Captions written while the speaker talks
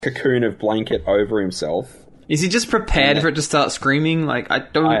cocoon of blanket over himself. Is he just prepared for it to start screaming? Like, I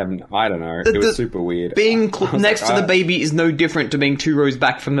don't know. It was super weird. Being next to the baby is no different to being 2 rows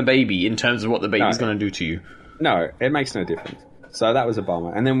back from the baby in terms of what the baby's going to do to you. No, it makes no difference. So that was a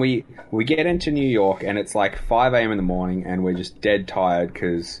bummer. And then we get into New York, and it's like 5 a.m. in the morning, and we're just dead tired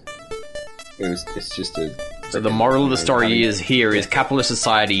because it's just a... So the moral of the story is capitalist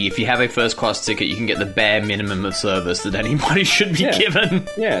society, if you have a first-class ticket, you can get the bare minimum of service that anybody should be given.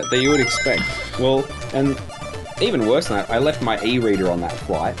 Yeah, that you would expect. Well, and even worse than that, I left my e-reader on that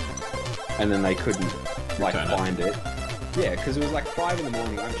flight, and then they couldn't, find it. Yeah, because it was like 5 in the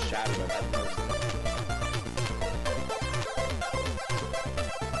morning, I'm shattered at that person.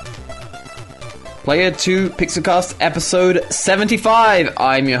 Player 2 PixelCast episode 75.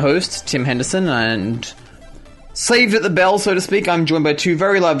 I'm your host, Tim Henderson, and saved at the bell, so to speak, I'm joined by 2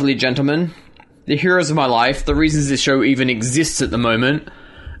 very lovely gentlemen, the heroes of my life, the reasons this show even exists at the moment.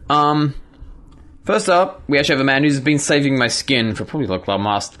 First up, we actually have a man who's been saving my skin for probably like the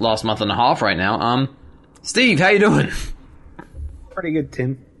last month and a half right now. Steve, how you doing? Pretty good,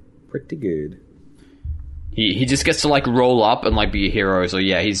 Tim. Pretty good. He just gets to roll up and be a hero, so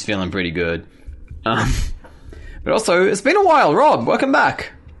yeah, he's feeling pretty good. But also, it's been a while. Rob, welcome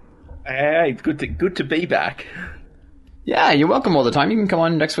back. Hey, it's good to be back. Yeah, you're welcome all the time. You can come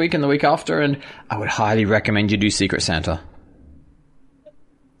on next week and the week after, and I would highly recommend you do Secret Santa.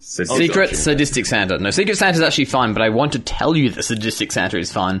 Sadistic Santa. No, Secret Santa's actually fun, but I want to tell you that Sadistic Santa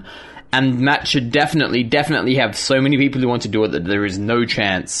is fun, and Matt should definitely have so many people who want to do it that there is no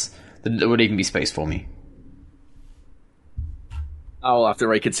chance that there would even be space for me. I'll have to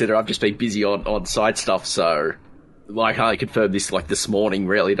reconsider. I've just been busy on side stuff, so I can't confirm this this morning,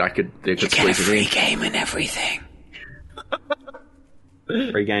 really, that they could squeeze it in. You get a free game and everything.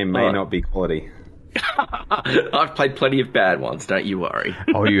 Free game may not be quality. I've played plenty of bad ones, don't you worry.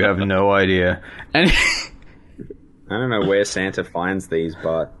 Oh, you have no idea. And I don't know where Santa finds these,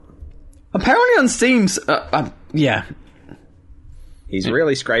 but... apparently on Steam's... yeah. He's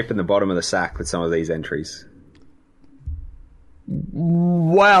really scraping the bottom of the sack with some of these entries.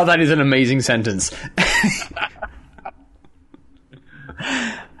 Wow, that is an amazing sentence.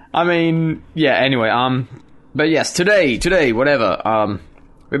 I mean, yeah, anyway, but yes, today, whatever,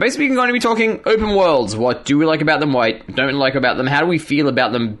 we're basically going to be talking open worlds. What do we like about them? What don't like about them? How do we feel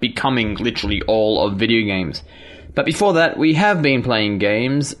about them becoming literally all of video games? But before that, we have been playing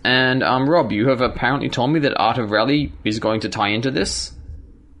games, and, Rob, you have apparently told me that Art of Rally is going to tie into this?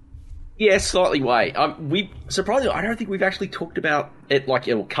 Yeah, slightly way. Surprisingly, I don't think we've actually talked about it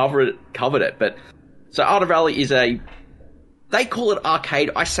covered it, but so Art of Rally is they call it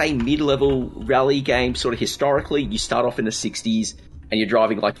arcade. I say mid-level rally game, sort of historically. You start off in the 60s, and you're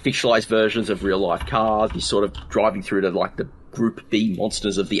driving fictionalized versions of real-life cars. You're sort of driving through to the Group B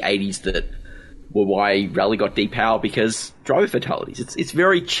monsters of the 80s that were why Rally got depowered, because driver fatalities. It's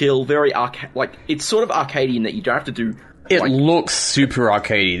very chill, very arcade. It's sort of arcadey in that you don't have to do... It looks super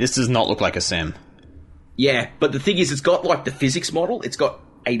arcadey. This does not look like a sim. Yeah, but the thing is, it's got the physics model. It's got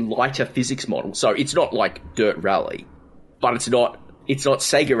a lighter physics model, so it's not like Dirt Rally, but it's not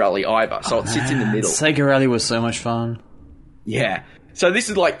Sega Rally either. So it sits in the middle. Sega Rally was so much fun. Yeah. So this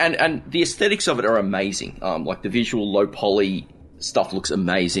is and the aesthetics of it are amazing. The visual low poly stuff looks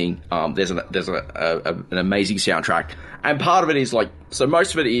amazing. There's an amazing soundtrack, and part of it is so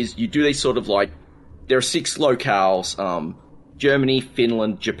most of it is you do these sort of there are 6 locales, Germany,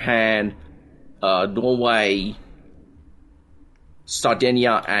 Finland, Japan, Norway,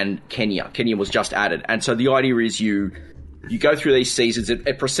 Sardinia, and Kenya. Kenya was just added. And so the idea is you go through these seasons.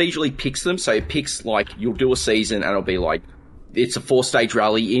 It procedurally picks them. So it picks, you'll do a season and it'll be it's a 4-stage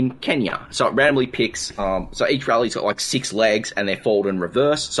rally in Kenya. So it randomly picks, so each rally's got 6 legs and they're forward and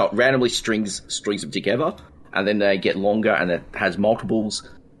reverse. So it randomly strings them together. And then they get longer and it has multiples.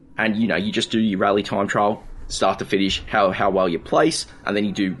 And, you just do your rally time trial, start to finish, how well you place, and then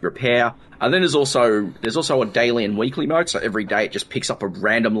you do repair. And then there's also a daily and weekly mode, so every day it just picks up a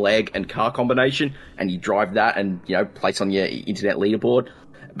random leg and car combination, and you drive that and, place on your internet leaderboard.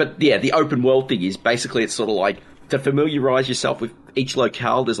 But, yeah, the open world thing is basically it's sort of to familiarize yourself with each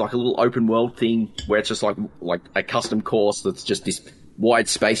locale, there's a little open world thing where it's just like a custom course that's just this wide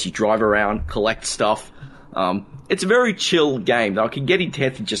space you drive around, collect stuff. It's a very chill game, though. I can get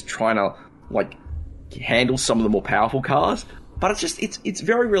intense in just trying to, handle some of the more powerful cars. But it's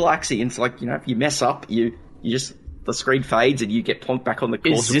very relaxing. It's if you mess up, you just, the screen fades and you get plonked back on the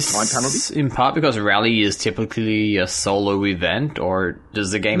course with time penalty. In part because Rally is typically a solo event, or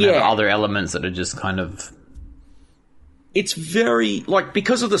does the game have other elements that are just kind of... It's very,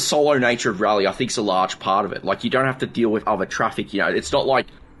 because of the solo nature of Rally, I think it's a large part of it. You don't have to deal with other traffic, it's not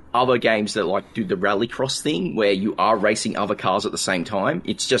other games that like do the rallycross thing where you are racing other cars at the same time.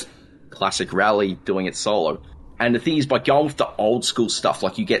 It's just classic rally doing it solo. And the thing is, by going with the old school stuff,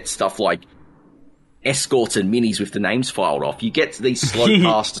 like you get stuff like escorts and minis with the names filed off, you get these slow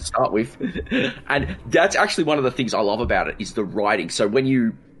paths to start with. And that's actually one of the things I love about it, is the writing. So when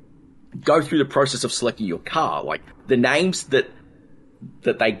you go through the process of selecting your car, like the names that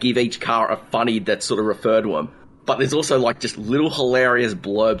they give each car are funny, that sort of refer to them. But there's also like just little hilarious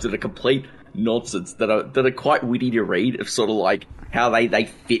blurbs that are complete nonsense that are quite witty to read, of sort of like how they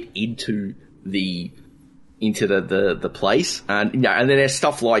fit into the place. And and then there's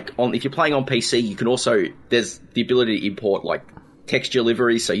stuff like, if you're playing on PC, you can also, there's the ability to import like texture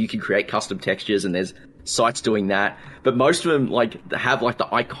liveries, so you can create custom textures, and there's sites doing that. But most of them like have like the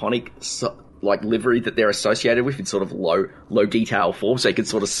iconic like livery that they're associated with in sort of low detail form, so you can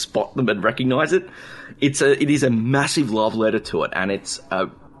sort of spot them and recognize it. It is a massive love letter to it, and it's a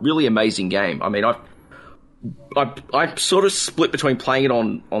really amazing game. I mean, I sort of split between playing it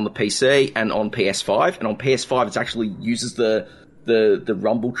on the PC and on PS5, and on PS5 it actually uses the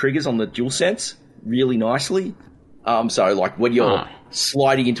rumble triggers on the DualSense really nicely. So like when you're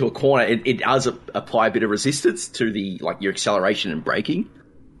sliding into a corner, it does apply a bit of resistance to the like your acceleration and braking.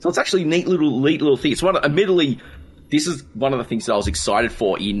 So it's actually a neat little thing. It's admittedly, this is one of the things that I was excited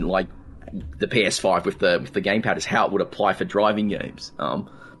for in like the PS5 with the gamepad, is how it would apply for driving games.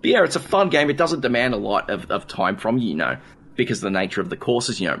 But yeah, it's a fun game. It doesn't demand a lot of time from you, because of the nature of the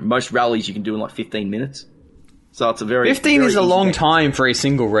courses. Most rallies you can do in like 15 minutes. So it's a 15 is a long time for a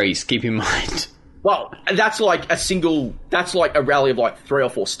single race, keep in mind. Well, that's like a rally of like 3 or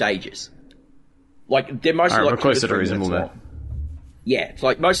 4 stages. Like, they're mostly like 2 to 3 minutes long. Yeah, it's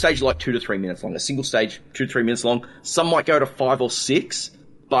like most stages are like 2 to 3 minutes long. A single stage, 2 to 3 minutes long. Some might go to 5 or 6,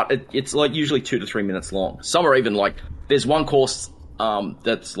 but it's like usually 2 to 3 minutes long. Some are even like, there's one course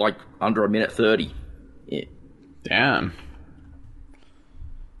that's like under 1:30. Yeah. Damn.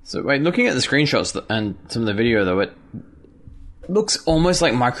 So wait, looking at the screenshots and some of the video though, it looks almost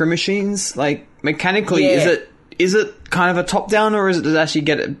like Micro Machines. Like mechanically, is it kind of a top down, or does it actually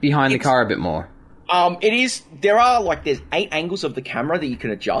get it behind the car a bit more? It is. There's 8 angles of the camera that you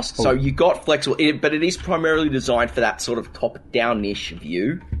can adjust, so you got flexible. But it is primarily designed for that sort of top-down-ish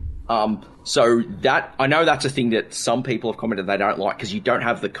view. So that, I know that's a thing that some people have commented they don't like, because you don't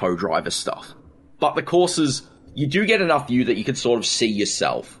have the co-driver stuff. But the courses, you do get enough view that you can sort of see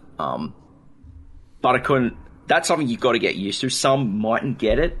yourself. But that's something you've got to get used to. Some mightn't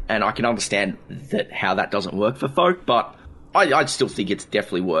get it, and I can understand how that doesn't work for folk, but I still think it's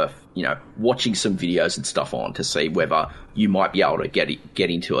definitely worth, watching some videos and stuff on to see whether you might be able to get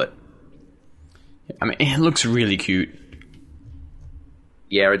into it. I mean, it looks really cute.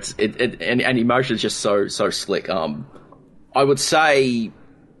 Yeah, and emotion's just so slick. I would say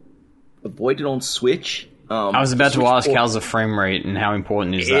avoid it on Switch. I was about to ask, how's the frame rate and how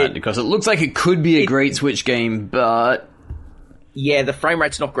important is that? Because it looks like it could be a great Switch game, but yeah, the frame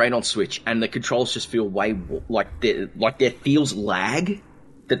rate's not great on Switch, and the controls just feel way like there feels lag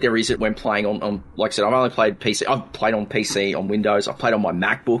that there isn't when playing on. Like I said, I've only played PC. I've played on PC, on Windows. I've played on my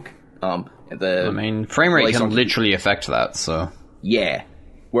MacBook. Frame rate can literally affect that. So yeah.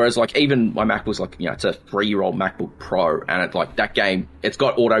 Whereas, like, even my MacBook's like, it's a 3-year-old MacBook Pro, and it's like that game. It's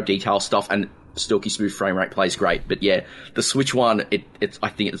got auto detail stuff and silky smooth frame rate, plays great. But yeah, the Switch one, I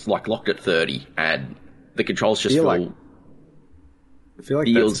think it's like locked at 30, and the controls just feel. I feel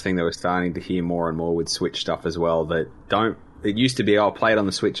like that's the thing that we're starting to hear more and more with Switch stuff as well. It used to be, play it on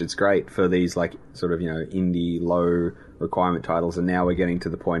the Switch, it's great for these like sort of indie low requirement titles, and now we're getting to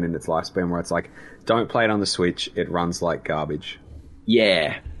the point in its lifespan where it's like, don't play it on the Switch, it runs like garbage.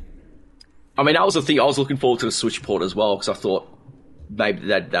 Yeah. I mean, that was the thing. I was looking forward to the Switch port as well, because I thought maybe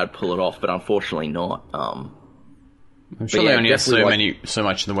they'd pull it off, but unfortunately not. I'm sure they only have so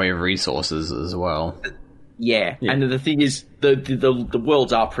much in the way of resources as well. Yeah, and the thing is, the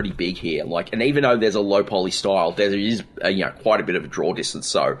worlds are pretty big here. Like, and even though there's a low poly style, there is quite a bit of a draw distance.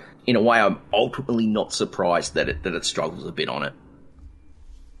 So in a way, I'm ultimately not surprised that it struggles a bit on it.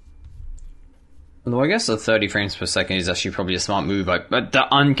 Although I guess the 30 frames per second is actually probably a smart move. But the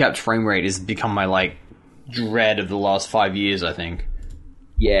uncapped frame rate has become my dread of the last 5 years, I think.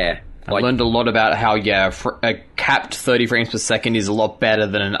 Yeah. I learned a lot about how, a capped 30 frames per second is a lot better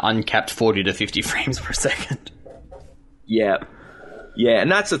than an uncapped 40 to 50 frames per second. Yeah. Yeah,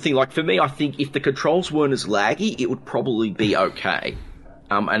 and that's the thing. Like, for me, I think if the controls weren't as laggy, it would probably be okay.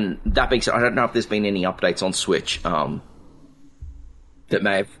 And that being said, I don't know if there's been any updates on Switch, that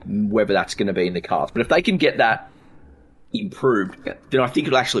may have, whether that's going to be in the cards. But if they can get that improved, then I think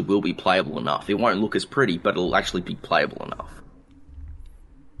it actually will be playable enough. It won't look as pretty, but it'll actually be playable enough.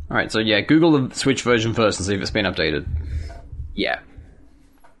 Alright, so yeah, Google the Switch version first and see if it's been updated. Yeah.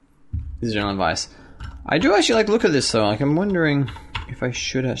 This is general advice. I do actually like look at this though. Like, I'm wondering if I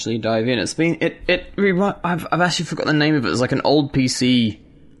should actually dive in. It's been I've actually forgot the name of it. It's like an old PC,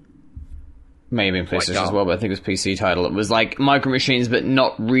 maybe in PlayStation as well, but I think it was PC title. It was like Micro Machines, but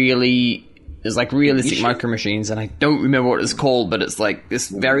not really. It's like realistic Micro Machines, and I don't remember what it's called. But it's like this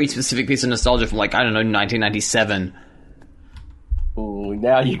very specific piece of nostalgia from like, I don't know, 1997. Ooh,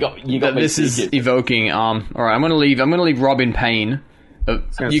 now you got me. This is evoking. All right, I'm gonna leave Rob in pain.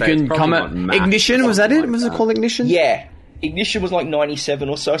 You can comment. Ignition, was that it? Was it called Ignition? Yeah, Ignition was like 97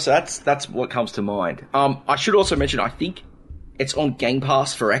 or so. So that's what comes to mind. I should also mention, I think it's on Game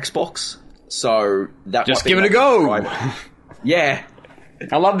Pass for Xbox. So that just give it a go. Yeah,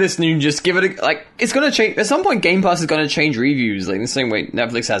 I love this new. Just give it a like. It's gonna change at some point. Game Pass is gonna change reviews, like the same way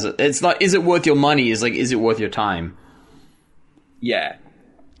Netflix has it. It's not. Is it worth your money? Is like, is it worth your time? Yeah.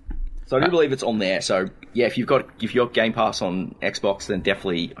 So I do believe it's on there. So yeah, if you've got Game Pass on Xbox, then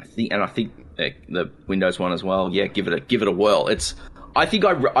definitely I think the Windows one as well. Yeah, give it a whirl. I think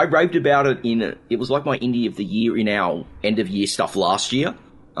I raved about it it was like my Indie of the Year in our end of year stuff last year.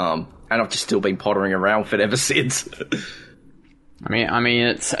 And I've just still been pottering around with it ever since. I mean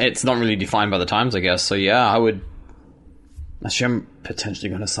it's not really defined by the times, I guess. So yeah, I would. Actually, I'm potentially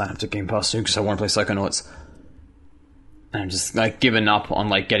going to sign up to Game Pass soon because I want to play Psychonauts. I'm just like giving up on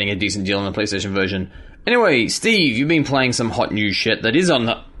like getting a decent deal on the PlayStation version. Anyway, Steve, you've been playing some hot new shit that is on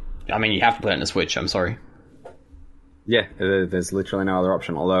the. I mean, you have to play it on the Switch. I'm sorry. Yeah, there's literally no other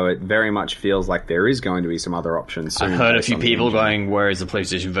option. Although it very much feels like there is going to be some other options soon. I've heard a few people going, "Where is the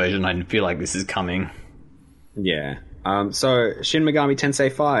PlayStation version?" I feel like this is coming. Yeah. So Shin Megami Tensei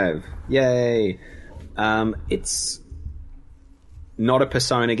 5, yay! It's not a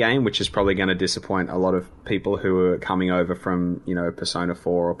Persona game, which is probably going to disappoint a lot of people who are coming over from, Persona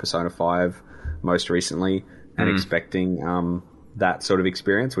 4 or Persona 5 most recently and expecting that sort of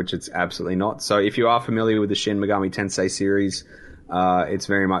experience, which it's absolutely not. So if you are familiar with the Shin Megami Tensei series, it's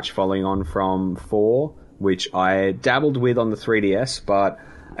very much following on from 4, which I dabbled with on the 3DS, but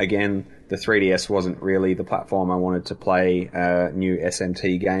again, the 3DS wasn't really the platform I wanted to play a new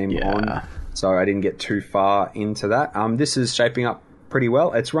SMT game on, so I didn't get too far into that. This is shaping up pretty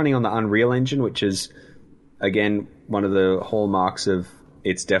well. It's running on the Unreal Engine, which is, again, one of the hallmarks of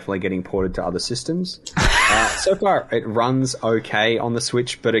it's definitely getting ported to other systems. So far, it runs okay on the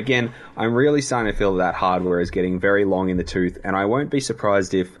Switch, but again, I'm really starting to feel that hardware is getting very long in the tooth, and I won't be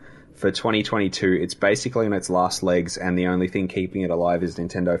surprised if for 2022, it's basically on its last legs, and the only thing keeping it alive is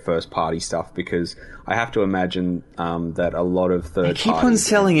Nintendo first-party stuff, because I have to imagine that a lot of third-party... They keep on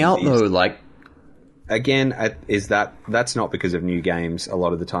selling out, though, like... Again, that's not because of new games a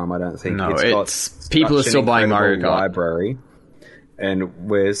lot of the time, I don't think. No, it's people are still buying Mario Kart. Library, and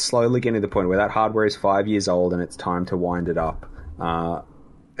we're slowly getting to the point where that hardware is 5 years old and it's time to wind it up.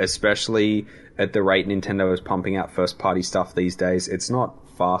 Especially at the rate Nintendo is pumping out first-party stuff these days, it's not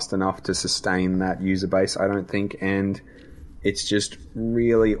fast enough to sustain that user base, I don't think, and it's just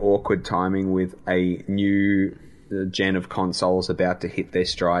really awkward timing with a new gen of consoles about to hit their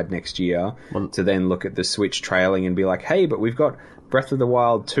stride next year to then look at the Switch trailing and be like, hey, but we've got Breath of the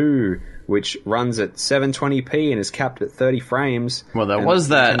Wild 2, which runs at 720p and is capped at 30 frames. Well, there was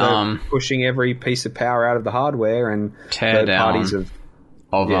that pushing every piece of power out of the hardware and third parties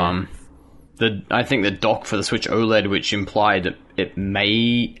I think the dock for the Switch OLED, which implied it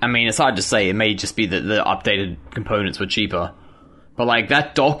may... I mean, it's hard to say. It may just be that the updated components were cheaper. But, like,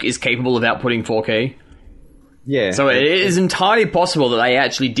 that dock is capable of outputting 4K. Yeah. So it is entirely possible that they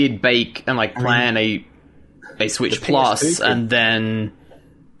actually did bake and, like, plan a Switch Plus, and then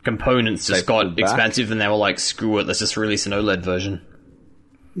components just got expensive, and they were like, screw it, let's just release an OLED version.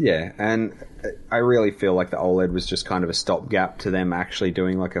 Yeah, and I really feel like the OLED was just kind of a stopgap to them actually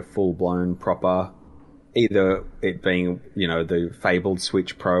doing like a full-blown proper, either it being, the fabled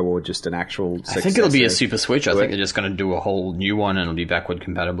Switch Pro or just an actual successor. I think it'll be a Super Switch. I think they're just going to do a whole new one and it'll be backward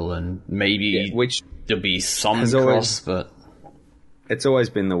compatible, and maybe there'll be some cross, but... It's always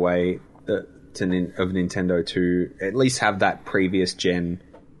been the way of Nintendo to at least have that previous gen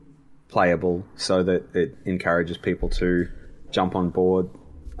playable so that it encourages people to jump on board.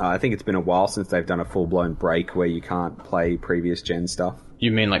 I think it's been a while since they've done a full-blown break where you can't play previous gen stuff.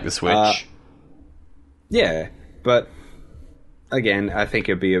 You mean like the Switch? Yeah, but again, I think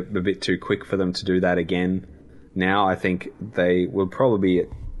it'd be a bit too quick for them to do that again. Now, I think they will probably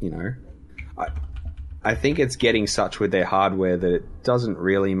be, I think it's getting such with their hardware that it doesn't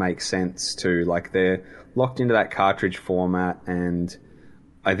really make sense to, like, they're locked into that cartridge format, and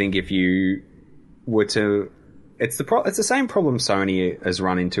I think if you were to it's the same problem Sony has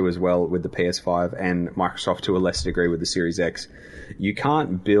run into as well with the PS5 and Microsoft to a lesser degree with the Series X. You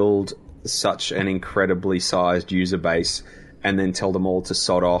can't build such an incredibly sized user base and then tell them all to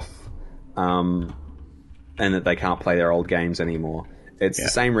sod off, and that they can't play their old games anymore. It's the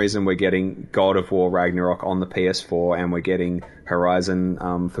same reason we're getting God of War Ragnarok on the PS4 and we're getting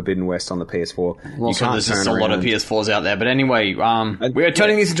Horizon Forbidden West on the PS4. Well, so there's just a lot of PS4s out there. But anyway, we are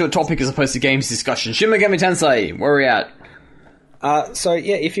turning this into a topic as opposed to games discussion. Shin Megami Tensei, where are we at? So,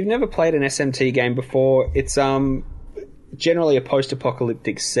 if you've never played an SMT game before, it's generally a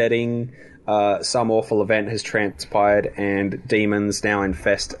post-apocalyptic setting. Some awful event has transpired and demons now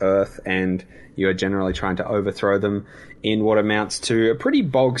infest Earth, and you are generally trying to overthrow them in what amounts to a pretty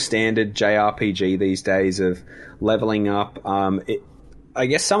bog-standard JRPG these days of leveling up. I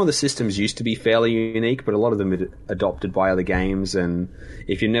guess some of the systems used to be fairly unique, but a lot of them are adopted by other games, and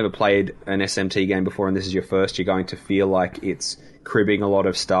if you've never played an SMT game before and this is your first, you're going to feel like it's cribbing a lot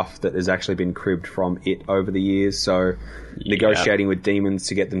of stuff that has actually been cribbed from it over the years. So negotiating with demons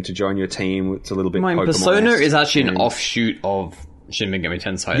to get them to join your team, it's a little bit Pokemon-esque. Persona is actually an offshoot of Shin Megami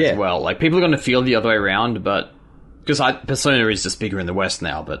Tensei as well. Like, people are going to feel the other way around, but because Persona is just bigger in the West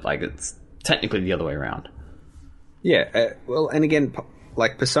now, but like it's technically the other way around. Yeah, well, and again,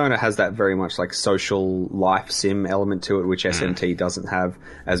 like Persona has that very much like social life sim element to it, which SMT doesn't have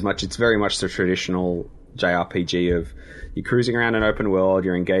as much. It's very much the traditional JRPG of you're cruising around an open world,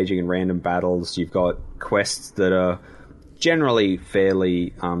 you're engaging in random battles, you've got quests that are generally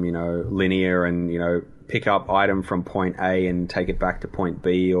fairly, linear and, pick up item from point A and take it back to point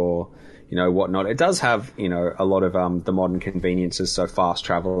B or, whatnot. It does have, a lot of the modern conveniences, so fast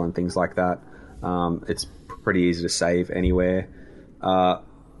travel and things like that. It's pretty easy to save anywhere.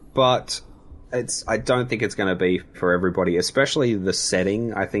 But I don't think it's going to be for everybody, especially the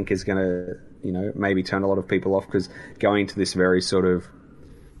setting, I think is going to, maybe turn a lot of people off, because going to this very sort of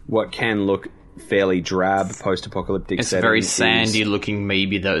what can look fairly drab post-apocalyptic setting. It's very sandy looking,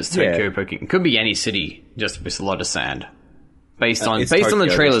 maybe those Tokyo Pokemon. It could be any city, just with a lot of sand. Based on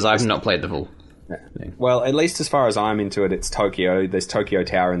the trailers, I've not played the full thing. Well, at least as far as I'm into it, it's Tokyo. There's Tokyo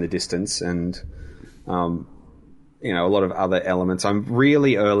Tower in the distance, and a lot of other elements. I'm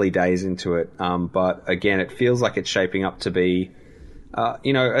really early days into it, but again, it feels like it's shaping up to be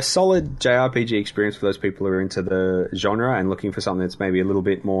a solid JRPG experience for those people who are into the genre and looking for something that's maybe a little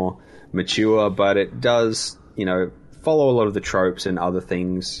bit more mature, but it does, follow a lot of the tropes and other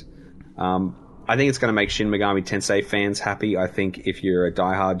things. I think it's going to make Shin Megami Tensei fans happy. I think if you're a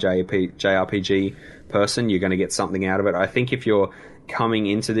diehard JRPG person, you're going to get something out of it. I think if you're coming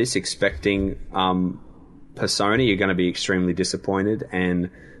into this expecting Persona, you're going to be extremely disappointed, and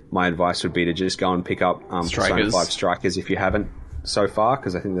my advice would be to just go and pick up Persona 5 Strikers if you haven't so far,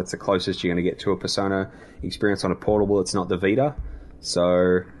 because I think that's the closest you're going to get to a Persona experience on a portable. It's not the Vita.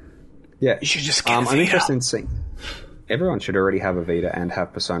 So, yeah. You should just get a Vita. I'm interested in seeing... Everyone should already have a Vita and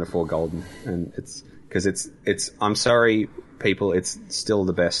have Persona 4 Golden, and it's I'm sorry, people, it's still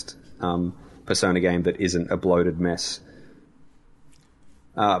the best Persona game that isn't a bloated mess.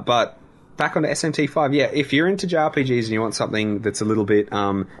 But back on to SMT5, if you're into JRPGs and you want something that's a little bit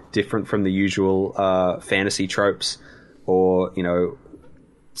different from the usual fantasy tropes, or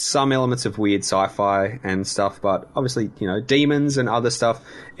some elements of weird sci-fi and stuff, but obviously demons and other stuff,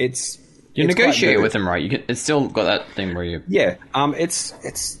 you negotiate with them, right? It's still got that thing where you... Yeah,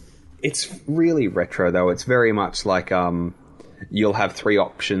 it's really retro, though. It's very much like you'll have 3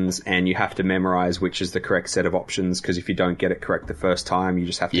 options, and you have to memorize which is the correct set of options, because if you don't get it correct the first time, you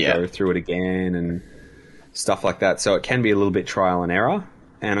just have to go through it again and stuff like that. So it can be a little bit trial and error,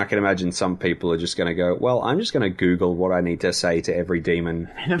 and I can imagine some people are just going to go, well, I'm just going to Google what I need to say to every demon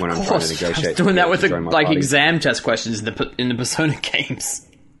when I'm trying to negotiate. I was doing that with exam test questions in the Persona games.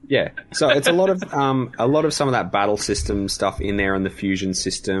 Yeah, so it's a lot of some of that battle system stuff in there, and the fusion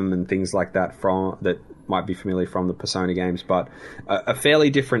system and things like that that might be familiar from the Persona games, but a fairly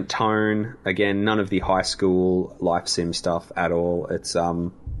different tone. Again, none of the high school life sim stuff at all. It's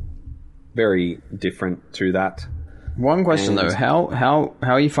very different to that. One question though, how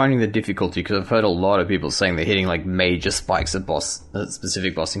are you finding the difficulty? Because I've heard a lot of people saying they're hitting like major spikes at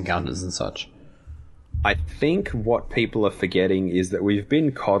specific boss encounters and such. I think what people are forgetting is that we've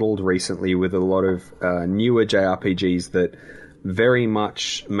been coddled recently with a lot of newer JRPGs that very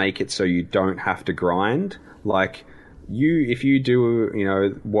much make it so you don't have to grind. Like, if you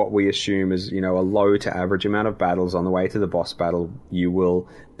do, what we assume is, a low to average amount of battles on the way to the boss battle, you will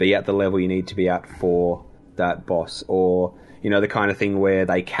be at the level you need to be at for that boss. Or, the kind of thing where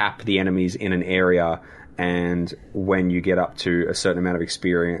they cap the enemies in an area and when you get up to a certain amount of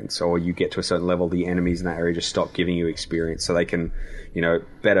experience or you get to a certain level, the enemies in that area just stop giving you experience, so they can,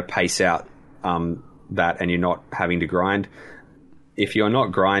 better pace out that, and you're not having to grind. If you're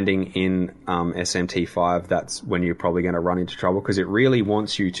not grinding in SMT5, that's when you're probably going to run into trouble, because it really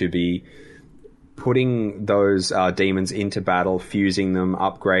wants you to be putting those demons into battle, fusing them,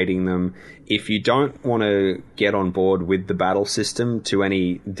 upgrading them. If you don't want to get on board with the battle system to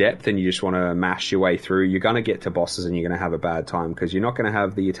any depth and you just want to mash your way through, you're going to get to bosses and you're going to have a bad time, because you're not going to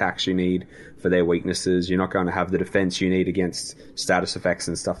have the attacks you need for their weaknesses. You're not going to have the defense you need against status effects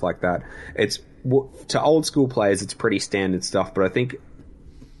and stuff like that. To old school players, it's pretty standard stuff, but I think,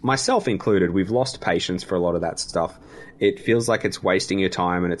 myself included, we've lost patience for a lot of that stuff. It feels like it's wasting your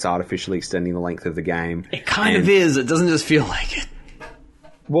time and it's artificially extending the length of the game. It kind of is. It doesn't just feel like it.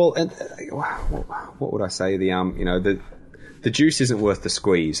 Well, and what would I say? The juice isn't worth the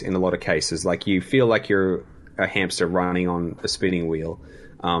squeeze in a lot of cases. Like, you feel like you're a hamster running on a spinning wheel,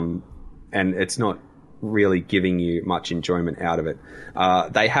 and it's not really giving you much enjoyment out of it.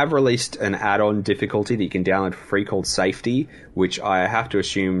 They have released an add-on difficulty that you can download for free called Safety, which I have to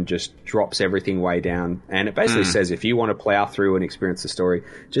assume just drops everything way down. And it basically says if you want to plow through and experience the story,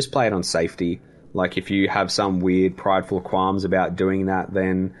 just play it on Safety. Like, if you have some weird prideful qualms about doing that,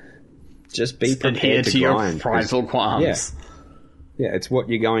 then just be prepared to grind. Your prideful qualms. Yeah, it's what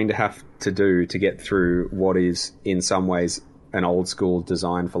you're going to have to do to get through what is, in some ways, an old school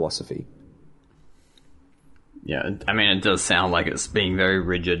design philosophy. Yeah, I mean, it does sound like it's being very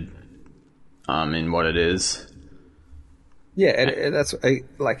rigid in what it is. Yeah, that's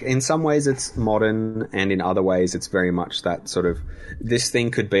like, in some ways it's modern, and in other ways it's very much that sort of, this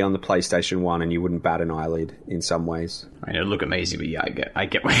thing could be on the PlayStation 1 and you wouldn't bat an eyelid in some ways. I know, look amazing, but yeah, I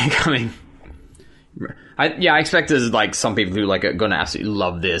get where you're coming. I expect there's like some people who like are gonna absolutely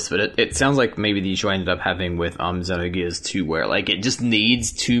love this, but it sounds like maybe the issue I ended up having with Xenogears 2, where like it just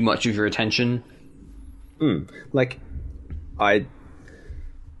needs too much of your attention. And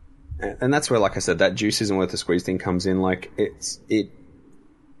that's where, like I said, that juice isn't worth the squeeze thing comes in. Like, it's you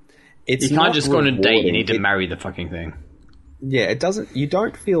can't just go on a date. You need to marry the fucking thing. Yeah, it doesn't. You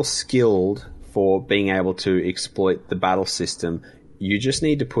don't feel skilled for being able to exploit the battle system. You just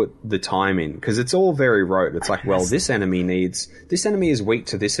need to put the time in, because it's all very rote. It's like, well, this enemy is weak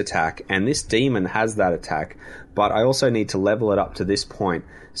to this attack, and this demon has that attack, but I also need to level it up to this point.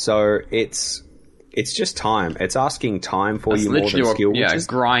 So it's just time. It's asking time for you more than skill. Yeah,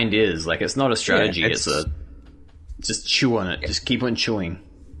 grind is. Like, it's not a strategy. It's just chew on it. Just keep on chewing.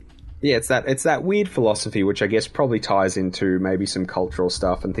 Yeah, it's that weird philosophy, which I guess probably ties into maybe some cultural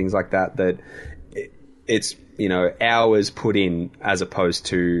stuff and things like that, that it's, hours put in as opposed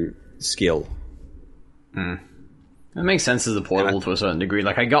to skill. It makes sense as a portable to a certain degree.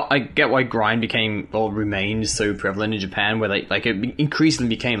 Like, I get why grind remained so prevalent in Japan, where it increasingly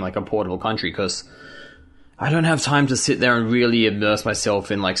became like a portable country, because I don't have time to sit there and really immerse myself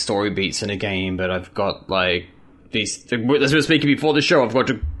in like story beats in a game, but I've got like these, as we were speaking before the show, I've got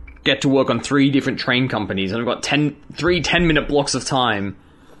to get to work on 3 different train companies, and I've got 3 10-minute blocks of time.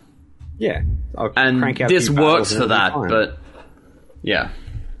 Yeah. And this works for that, but yeah.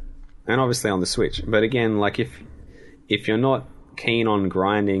 And obviously on the Switch. But again, like, if you're not keen on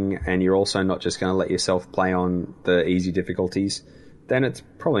grinding, and you're also not just going to let yourself play on the easy difficulties, then it's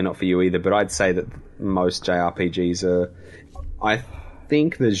probably not for you either. But I'd say that most JRPGs are... I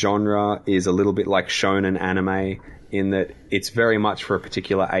think the genre is a little bit like shonen anime, in that it's very much for a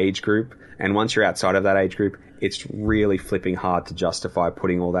particular age group, and once you're outside of that age group, it's really flipping hard to justify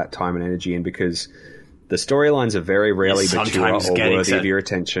putting all that time and energy in, because the storylines are very rarely mature or worthy of your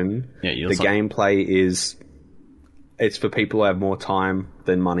attention. Yeah, the gameplay is... It's for people who have more time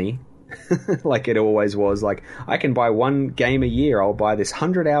than money. Like it always was. Like, I can buy 1 game a year, I'll buy this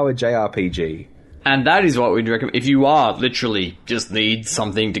 100-hour JRPG. And that is what we'd recommend. If you are literally just need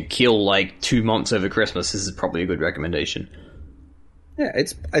something to kill like 2 months over Christmas, this is probably a good recommendation. Yeah,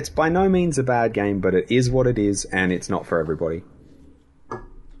 it's by no means a bad game, but it is what it is, and it's not for everybody.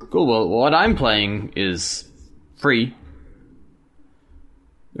 Cool. Well, what I'm playing is free.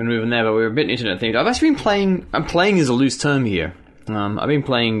 We're going to move on there, but we're a bit internet themed. I've actually been playing... I'm playing is a loose term here. I've been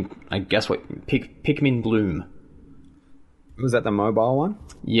playing, I guess what... Pikmin Bloom. Was that the mobile one?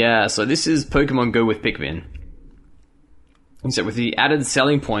 Yeah, so this is Pokemon Go with Pikmin. Except with the added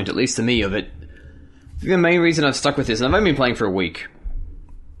selling point, at least to me, of it... I think the main reason I've stuck with this, and I've only been playing for a week,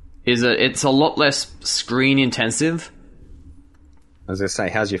 is that it's a lot less screen intensive. I was going to say,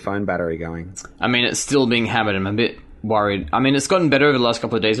 how's your phone battery going? I mean, it's still being hammered. I'm a bit worried. I mean, it's gotten better over the last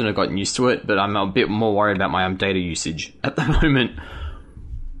couple of days when I've gotten used to it, but I'm a bit more worried about my data usage at the moment.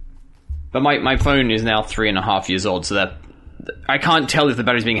 But my phone is now 3.5 years old, so that I can't tell if the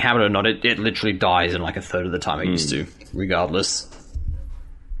battery's being hammered or not. It literally dies in like a third of the time it used to, regardless.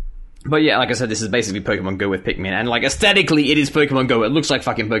 But yeah, like I said, this is basically Pokemon Go with Pikmin, and like aesthetically, it is Pokemon Go. It looks like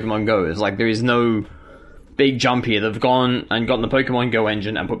fucking Pokemon Go. It's like there is no big jump here. They've gone and gotten the Pokemon Go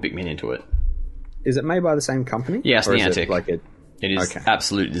engine and put Pikmin into it. Is it made by the same company? Yes, Niantic. It is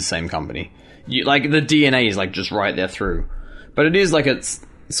absolutely the same company. Like the DNA is like just right there through, but it is like it's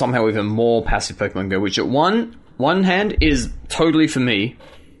somehow even more passive Pokemon Go, which at one hand is totally for me.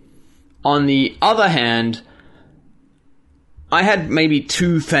 On the other hand, I had maybe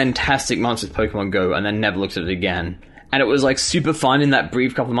 2 fantastic months with Pokemon Go and then never looked at it again. And it was like super fun in that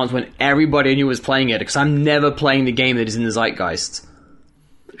brief couple of months when everybody I knew was playing it, because I'm never playing the game that is in the zeitgeist.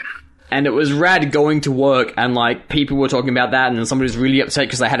 And it was rad going to work and like people were talking about that, and then somebody was really upset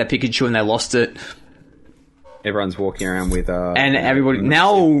because they had a Pikachu and they lost it. Everyone's walking around with and everybody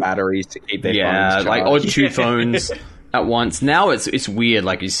now batteries to keep their phones charged. like odd 2 phones at once. Now it's weird.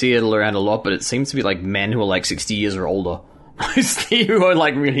 Like you see it around a lot, but it seems to be like men who are like 60 years or older. Mostly who are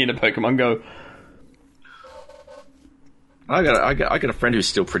like really into Pokemon Go. I got a friend who's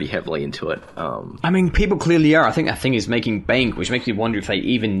still pretty heavily into it. I mean, people clearly are. I think that thing is making bank, which makes me wonder if they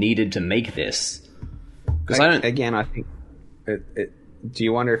even needed to make this. Because I think do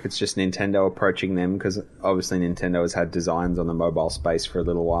you wonder if it's just Nintendo approaching them? Because obviously Nintendo has had designs on the mobile space for a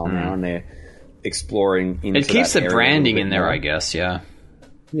little while now, and they're exploring into it keeps that the branding in there, I guess. Yeah.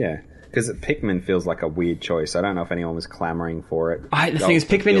 Because Pikmin feels like a weird choice. I don't know if anyone was clamoring for it. The thing is,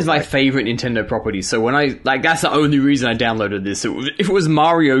 Pikmin is my favorite Nintendo property, so when that's the only reason I downloaded this. If it was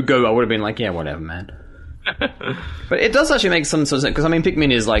Mario Go, I would have been like, yeah, whatever, man. But it does actually make some sort of sense, because I mean,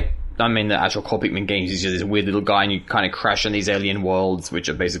 Pikmin is like, the actual core Pikmin games is just this weird little guy, and you kind of crash in these alien worlds, which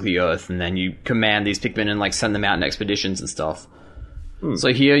are basically Earth, and then you command these Pikmin and like send them out in expeditions and stuff.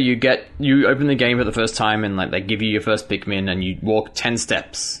 So here you open the game for the first time, and like they give you your first Pikmin, and you walk 10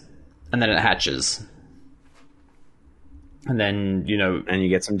 steps. And then it hatches. And then, and you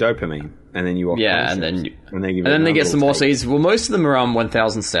get some dopamine. And then you walk and then they get some more seeds. Well, most of them are on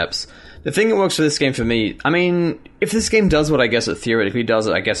 1,000 steps. The thing that works for this game for me, I mean, if this game does what I guess it theoretically does,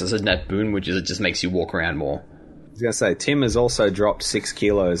 I guess it's a net boon, which is it just makes you walk around more. I was going to say, Tim has also dropped 6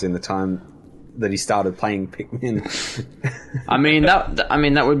 kilos in the time that he started playing Pikmin.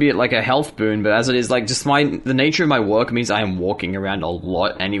 that would be like a health boon, but as it is, like, just the nature of my work means I am walking around a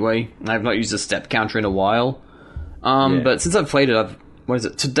lot anyway. I've not used a step counter in a while. But since I've played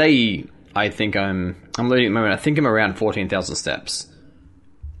it, today I think I'm loading at the moment, I think I'm around 14,000 steps.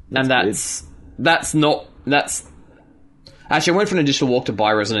 That's actually, I went for an additional walk to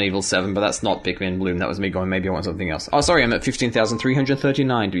buy Resident Evil 7, but that's not Pikmin Bloom. That was me going, maybe I want something else. Oh, sorry, I'm at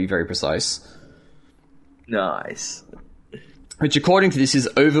 15,339 to be very precise. Nice. Which, according to this, is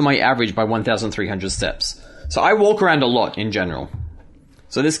over my average by 1,300 steps. So I walk around a lot in general.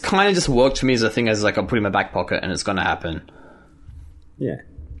 So this kind of just worked for me as a thing, as like I'll put it in my back pocket and it's going to happen. Yeah.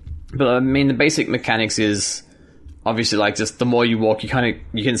 But I mean, the basic mechanics is obviously like just the more you walk, you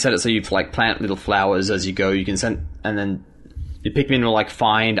can set it so you like plant little flowers as you go. You can send, and then your Pikmin will like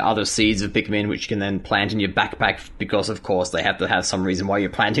find other seeds of Pikmin, which you can then plant in your backpack, because of course they have to have some reason why you're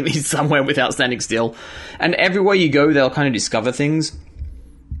planting these somewhere without standing still. And everywhere you go, they'll kind of discover things,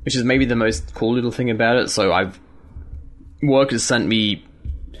 which is maybe the most cool little thing about it. So work has sent me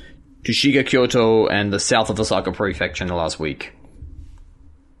to Shiga, Kyoto, and the south of Osaka Prefecture in the last week.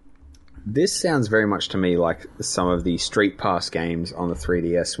 This sounds very much to me like some of the Street Pass games on the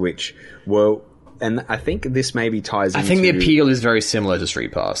 3DS, which were... And I think this maybe ties into... I think the appeal is very similar to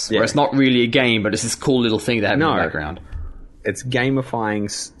Street Pass, where it's not really a game, but it's this cool little thing to have in the background. It's gamifying,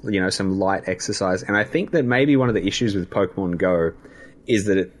 some light exercise. And I think that maybe one of the issues with Pokemon Go is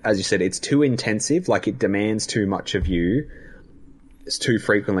that, as you said, it's too intensive. Like, it demands too much of you too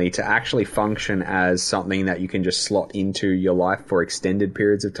frequently to actually function as something that you can just slot into your life for extended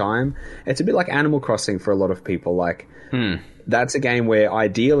periods of time. It's a bit like Animal Crossing for a lot of people. Like, that's a game where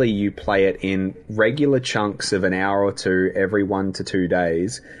ideally you play it in regular chunks of an hour or two every 1 to 2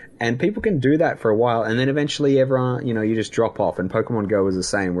 days, and people can do that for a while, and then eventually everyone, you just drop off. And Pokemon Go is the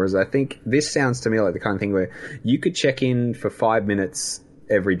same. Whereas I think this sounds to me like the kind of thing where you could check in for 5 minutes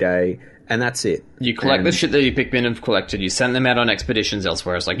every day, and that's it. You collect the shit that you Pikmin have collected, you send them out on expeditions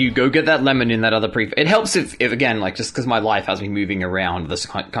elsewhere. It's like, you go get that lemon in that other It helps if again, like, just because my life has me moving around this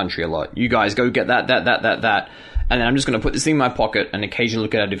country a lot. You guys go get that, and then I'm just going to put this thing in my pocket and occasionally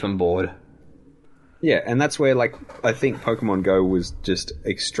look at it if I'm bored. Yeah, and that's where, like, I think Pokemon Go was just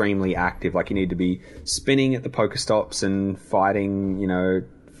extremely active. Like, you need to be spinning at the Pokestops and fighting,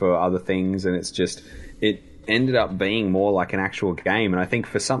 for other things, and it's just... ended up being more like an actual game. And I think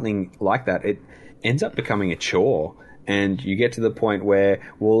for something like that, it ends up becoming a chore. And you get to the point where,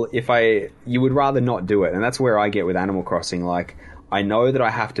 well, you would rather not do it. And that's where I get with Animal Crossing. Like, I know that I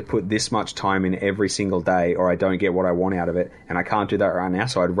have to put this much time in every single day or I don't get what I want out of it. And I can't do that right now,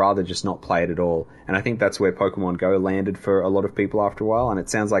 so I'd rather just not play it at all. And I think that's where Pokemon Go landed for a lot of people after a while. And it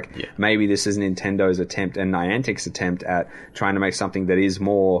sounds like maybe this is Nintendo's attempt and Niantic's attempt at trying to make something that is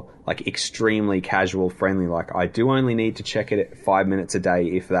more like extremely casual friendly. Like, I do only need to check it 5 minutes a day,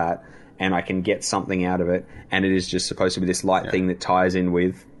 if that, and I can get something out of it. And it is just supposed to be this light thing that ties in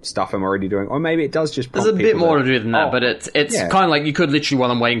with stuff I'm already doing. Or maybe it does just prompt There's a bit more to do than that, but it's kind of like you could literally,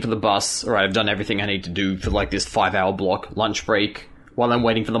 while I'm waiting for the bus, alright, I've done everything I need to do for like this 5-hour block, lunch break. While I'm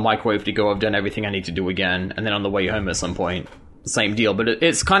waiting for the microwave to go, I've done everything I need to do again. And then on the way home at some point, same deal. But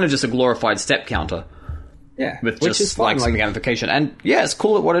it's kind of just a glorified step counter. Yeah. With just like some gamification. And yeah, it's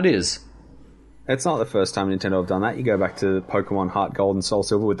cool at what it is. It's not the first time Nintendo have done that. You go back to Pokemon Heart Gold and Soul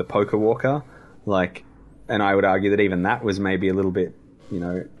Silver with the Poke Walker. Like, and I would argue that even that was maybe a little bit,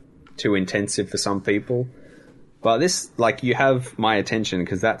 too intensive for some people. But this, like, you have my attention,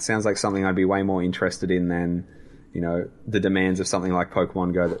 because that sounds like something I'd be way more interested in than, the demands of something like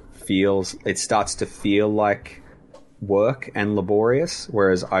Pokemon Go that starts to feel like work and laborious,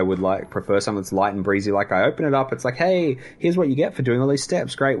 whereas I would prefer something that's light and breezy. Like, I open it up, it's like, hey, here's what you get for doing all these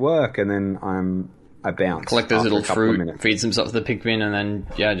steps, great work, and then I bounce. Collect those little fruit, feed some stuff to the Pikmin, and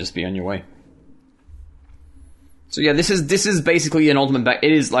then, just be on your way. So yeah, this is basically an ultimate back.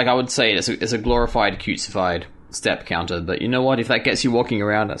 It is, like I would say, it's a glorified, cutesified step counter. But you know what? If that gets you walking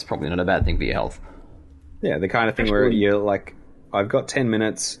around, that's probably not a bad thing for your health. Yeah, the kind of thing where you're like, I've got 10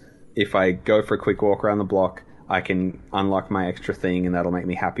 minutes. If I go for a quick walk around the block, I can unlock my extra thing, and that'll make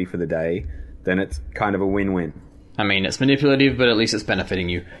me happy for the day. Then it's kind of a win-win. I mean, it's manipulative, but at least it's benefiting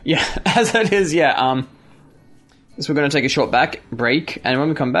you. Yeah, as it is. Yeah. So we're going to take a short break, and when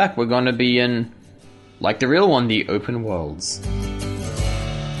we come back, we're going to be in, like the real one, the open worlds.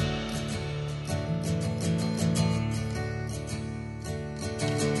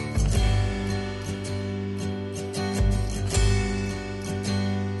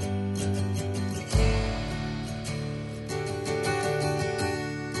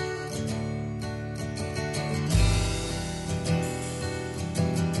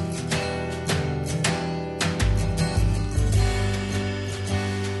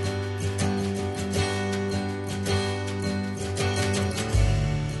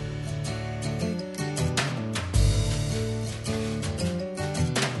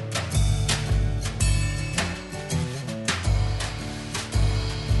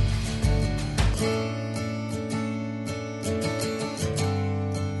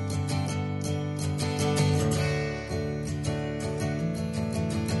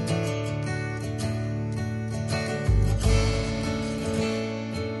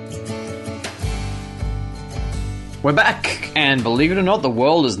 We're back, and believe it or not, the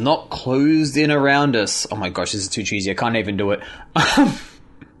world is not closed in around us. Oh my gosh, this is too cheesy. I can't even do it.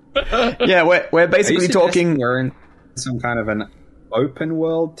 Yeah, we're basically talking. We're in some kind of an open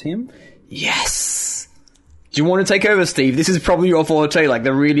world, Tim? Yes. Do you want to take over, Steve? This is probably your forte, like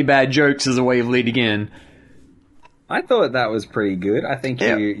the really bad jokes as a way of leading in. I thought that was pretty good. I think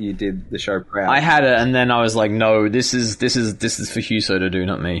you did the show proud. I had it, and then I was like, no, this is for Huso to do,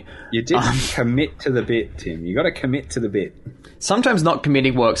 not me. You did commit to the bit, Tim. You got to commit to the bit. Sometimes not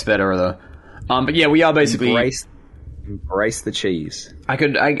committing works better, though. But yeah, we are basically embrace the cheese. I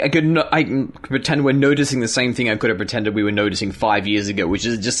can pretend we're noticing the same thing I could have pretended we were noticing 5 years ago, which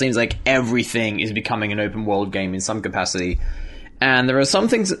is, it just seems like everything is becoming an open world game in some capacity. And there are some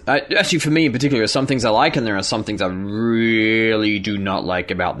things, actually for me in particular, some things I like, and there are some things I really do not like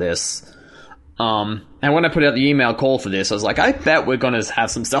about this. And when I put out the email call for this, I was like, I bet we're going to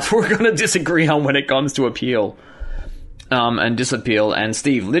have some stuff we're going to disagree on when it comes to appeal and disappeal. And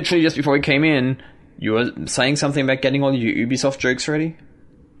Steve, literally just before we came in, you were saying something about getting all your Ubisoft jokes ready?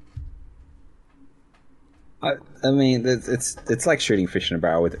 I mean, it's like shooting fish in a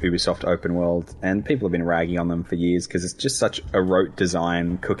barrel with Ubisoft open world, and people have been ragging on them for years because it's just such a rote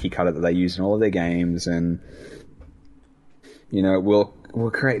design, cookie cutter that they use in all of their games, and we'll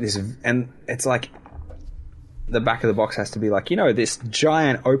create this, and it's like the back of the box has to be like, this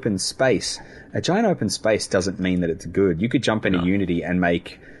giant open space. A giant open space doesn't mean that it's good. You could jump into Unity and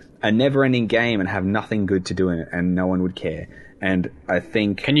make a never-ending game and have nothing good to do in it, and no one would care. And I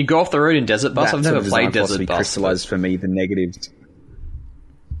think... Can you go off the road in Desert Bus? I've never played Desert Bus. Crystallized for me the negatives.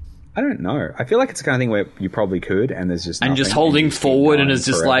 I don't know. I feel like it's the kind of thing where you probably could, and there's just nothing. And just holding forward, and it's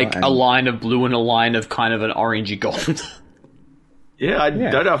just like a line of blue and a line of kind of an orangey gold. Yeah, I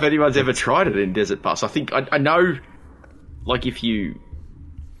don't know if anyone's ever tried it in Desert Bus. I think I know, like if you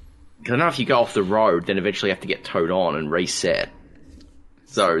go off the road, then eventually you have to get towed on and reset.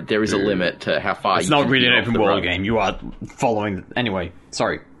 So there is a limit to how far. It's not really an open world game. You are following. Anyway,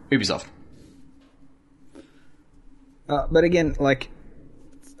 sorry, Ubisoft. But again, like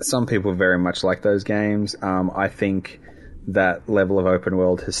some people very much like those games. I think that level of open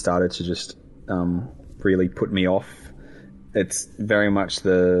world has started to just really put me off. It's very much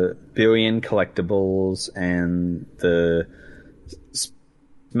the billion collectibles and the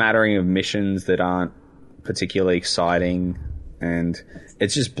smattering of missions that aren't particularly exciting, and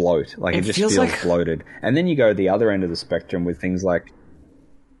it's just bloat. Like it just feels like bloated. And then you go to the other end of the spectrum with things like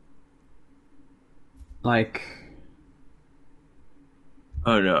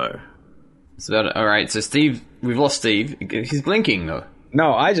oh no. So all right. So Steve, we've lost Steve. He's blinking though.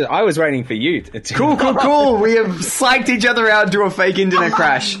 No, I was waiting for you. Cool. We have psyched each other out to a fake internet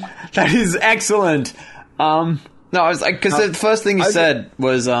crash. That is excellent. No, I was like, because the first thing you said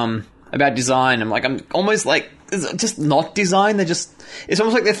was about design. I'm almost like, is it just not design? It's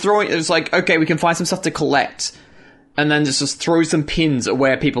almost like they're throwing. It's like, okay, we can find some stuff to collect, and then just throw some pins at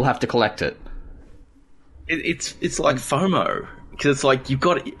where people have to collect it. It's like FOMO. Because it's like you've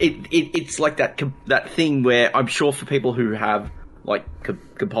got it's like that thing where I'm sure for people who have like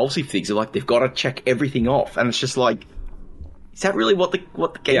compulsive things, they're like they've got to check everything off, and it's just like, is that really what the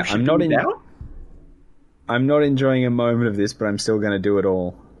game should be about? I'm not enjoying a moment of this, but I'm still going to do it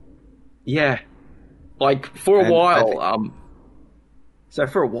all. Yeah, like for a while. So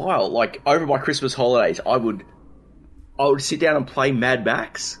for a while, like over my Christmas holidays, I would sit down and play Mad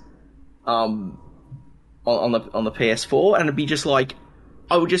Max. On the PS4, and it'd be just like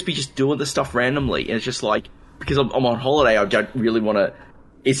I would just be doing the stuff randomly, and it's just like because I'm on holiday, I don't really want to.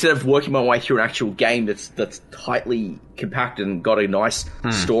 Instead of working my way through an actual game that's tightly compacted and got a nice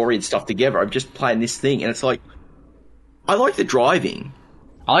story and stuff together, I'm just playing this thing, and it's like I like the driving.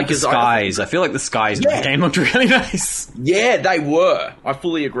 I like the skies. I feel like the skies in the game looked really nice. Yeah, they were. I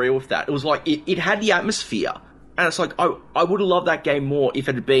fully agree with that. It was like it had the atmosphere, and it's like I would have loved that game more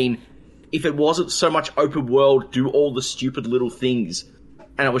if it wasn't so much open world, do all the stupid little things,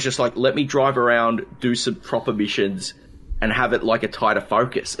 and it was just like, let me drive around, do some proper missions, and have it like a tighter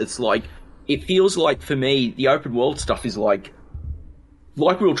focus. It's like, it feels like, for me, the open world stuff is like we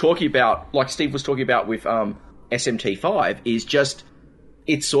were talking about, like Steve was talking about with SMT5, is just,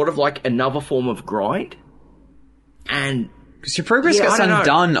 it's sort of like another form of grind. And because your progress gets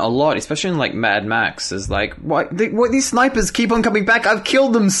undone a lot, especially in like Mad Max. Is like, what these snipers keep on coming back. I've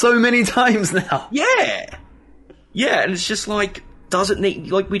killed them so many times now. Yeah, and it's just like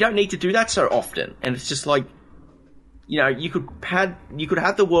we don't need to do that so often. And it's just like, you could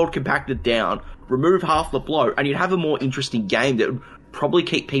have the world compacted down, remove half the bloat, and you'd have a more interesting game that would probably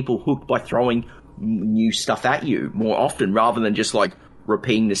keep people hooked by throwing new stuff at you more often, rather than just like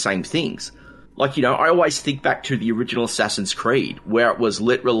repeating the same things. Like, I always think back to the original Assassin's Creed, where it was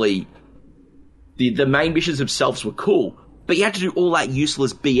literally the main missions themselves were cool, but you had to do all that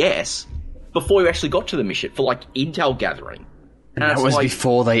useless BS before you actually got to the mission for like intel gathering. And that was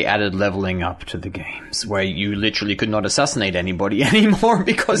before they added leveling up to the games, where you literally could not assassinate anybody anymore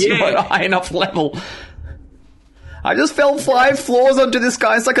because you weren't a high enough level. I just fell 5 floors onto this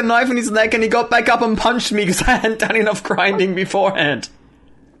guy, stuck a knife in his neck, and he got back up and punched me because I hadn't done enough grinding beforehand.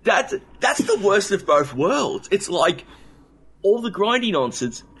 That's the worst of both worlds. It's like all the grindy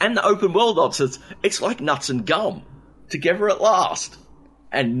nonsense and the open world nonsense. It's like nuts and gum together at last,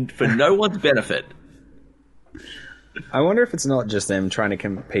 and for no one's benefit. I wonder if it's not just them trying to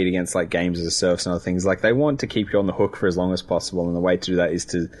compete against like games as a service and other things. Like they want to keep you on the hook for as long as possible, and the way to do that is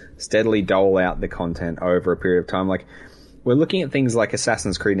to steadily dole out the content over a period of time. Like we're looking at things like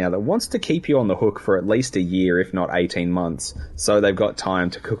Assassin's Creed now that wants to keep you on the hook for at least a year, if not 18 months. So they've got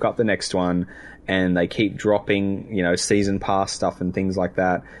time to cook up the next one, and they keep dropping, season pass stuff and things like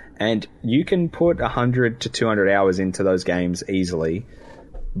that. And you can put 100 to 200 hours into those games easily,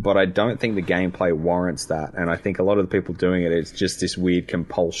 but I don't think the gameplay warrants that. And I think a lot of the people doing it's just this weird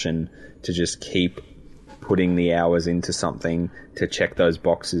compulsion to just keep putting the hours into something, to check those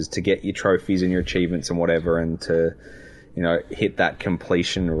boxes, to get your trophies and your achievements and whatever, and to hit that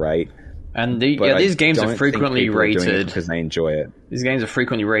completion rate. And these games are frequently rated because they enjoy it. These games are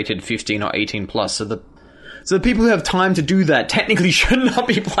frequently rated 15 or 18 plus. So the people who have time to do that technically should not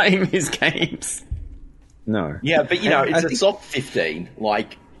be playing these games. No. Yeah, but it's a soft 15.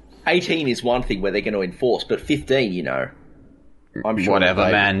 Like 18 is one thing where they're going to enforce, but 15, I'm sure. Whatever,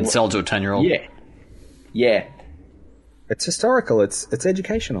 man. Sell to a 10-year-old. Yeah. It's historical. It's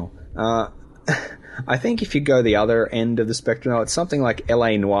educational. I think if you go the other end of the spectrum, it's something like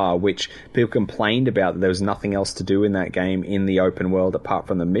LA Noire, which people complained about that there was nothing else to do in that game in the open world apart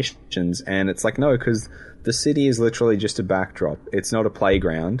from the missions, and it's like, no, because the city is literally just a backdrop. It's not a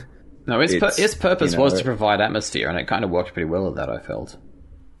playground. No, its purpose was to provide atmosphere, and it kind of worked pretty well at that, I felt.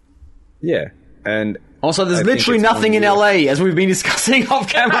 Yeah, and... Also, there's literally nothing in LA, as we've been discussing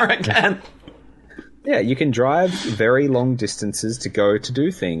off camera again. Yeah, you can drive very long distances to go to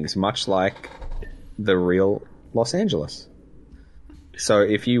do things, much like the real Los Angeles. So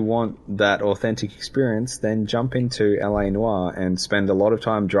if you want that authentic experience, then jump into LA Noire and spend a lot of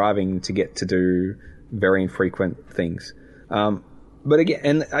time driving to get to do very infrequent things. But again,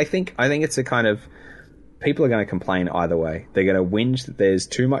 and I think it's a kind of... People are going to complain either way. They're going to whinge that there's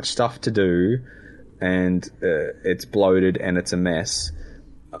too much stuff to do and it's bloated and it's a mess.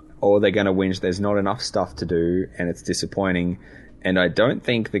 Or they're going to whinge there's not enough stuff to do and it's disappointing. And I don't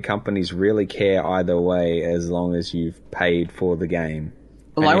think the companies really care either way as long as you've paid for the game.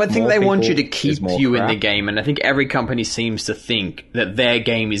 Well, I would think they want you to keep you in the game, and I think every company seems to think that their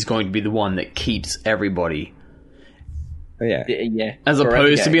game is going to be the one that keeps everybody. Yeah. As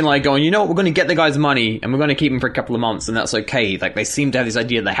opposed to being like going, you know what, we're going to get the guy's money and we're going to keep him for a couple of months and that's okay. Like, they seem to have this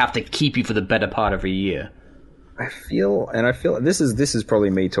idea they have to keep you for the better part of a year. I feel this is probably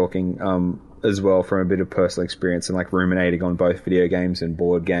me talking as well from a bit of personal experience and like ruminating on both video games and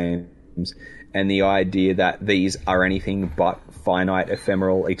board games, and the idea that these are anything but finite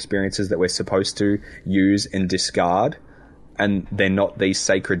ephemeral experiences that we're supposed to use and discard, and they're not these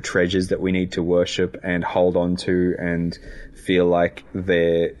sacred treasures that we need to worship and hold on to and feel like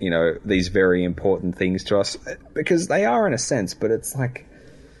they're, you know, these very important things to us, because they are in a sense, but it's like...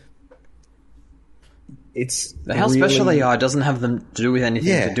 It's how really... special they are doesn't have them to do with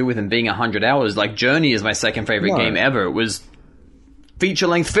anything to do with them being 100 hours. Like, Journey is my second favorite game ever. It was feature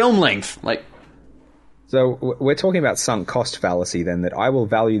length, film length. Like, so we're talking about sunk cost fallacy then, that I will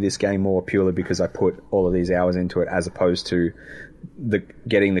value this game more purely because I put all of these hours into it as opposed to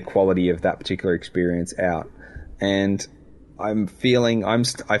getting the quality of that particular experience out. And I feel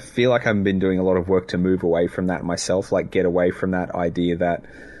like I've been doing a lot of work to move away from that myself, like get away from that idea that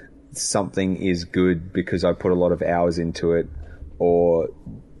something is good because I put a lot of hours into it, or,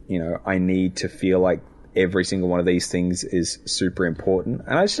 you know, I need to feel like every single one of these things is super important.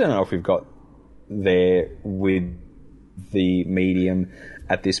 And I just don't know if we've got there with the medium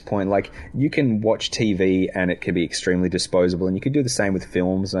at this point. Like, you can watch TV and it can be extremely disposable, and you can do the same with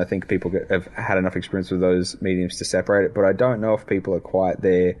films, and I think people have had enough experience with those mediums to separate it, but I don't know if people are quite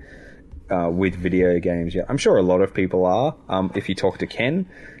there with video games yet. I'm sure a lot of people are. If you talk to Ken,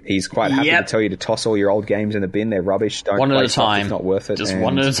 he's quite happy to tell you to toss all your old games in the bin. They're rubbish. Don't one at play a stuff time. It's not worth it. Just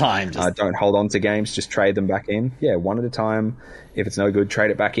one at a time. Don't hold on to games. Just trade them back in. Yeah, one at a time. If it's no good,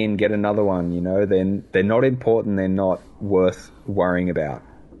 trade it back in. Get another one. You know, then they're not important. They're not worth worrying about.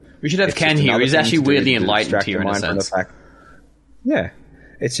 We should have Ken here. He's actually weirdly enlightened here in a sense. Yeah.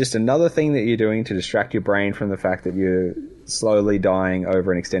 It's just another thing that you're doing to distract your brain from the fact that you're slowly dying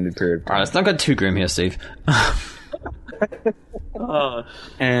over an extended period of time. Alright, let's not go too grim here, Steve.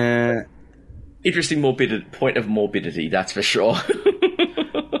 Interesting point of morbidity, that's for sure.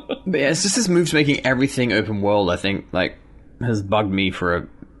 But yeah, it's just this move to making everything open world, I think, like, has bugged me for a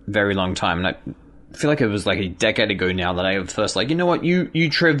very long time. And I feel like it was like a decade ago now that I was first like, you know what, you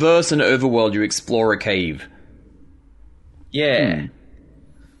traverse an overworld, you explore a cave. Yeah.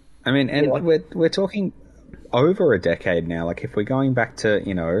 I mean, and we're talking over a decade now. Like, if we're going back to,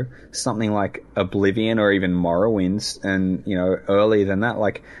 you know, something like Oblivion or even Morrowind, and, you know, earlier than that,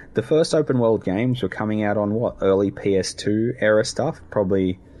 like, the first open world games were coming out on early PS2 era stuff,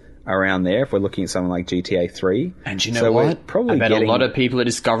 probably around there, if we're looking at something like GTA 3. And you know what? I bet a lot of people are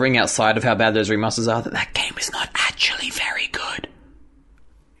discovering, outside of how bad those remasters are, that game is not actually very good.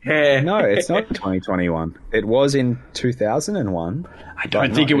 Yeah. No, it's not 2021. It was in 2001. I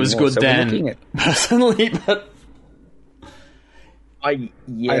don't think it was good then, personally, but... I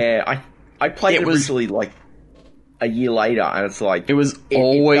played it originally, like, a year later, and it's like... It was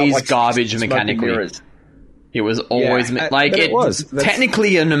always like garbage mechanically. It was always... it was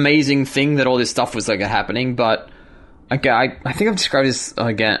technically an amazing thing that all this stuff was, like, happening, but... Okay, I think I've described this,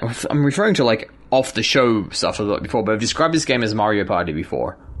 again... I'm referring to, like, off-the-show stuff a lot before, but I've described this game as Mario Party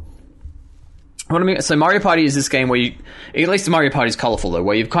before. What I mean, so Mario Party is this game where you, at least the Mario Party is colourful though,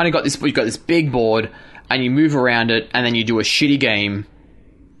 where you've kind of got this big board and you move around it and then you do a shitty game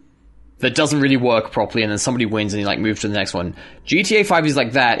that doesn't really work properly, and then somebody wins and you like move to the next one. GTA 5 is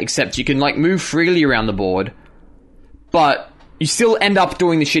like that, except you can like move freely around the board, but you still end up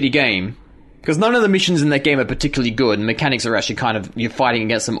doing the shitty game, Because none of the missions in that game are particularly good, and mechanics are actually kind of, you're fighting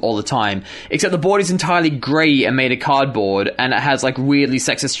against them all the time. Except the board is entirely grey and made of cardboard, and it has, like, weirdly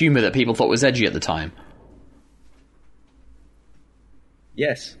sexist humour that people thought was edgy at the time.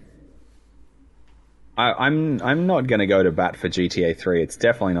 Yes. I'm not going to go to bat for GTA 3. It's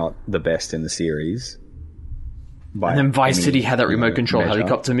definitely not the best in the series. And then Vice City had that remote control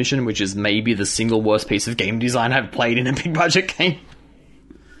helicopter mission, which is maybe the single worst piece of game design I've played in a big budget game.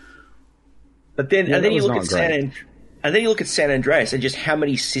 But then, and then you look at San Andreas and just how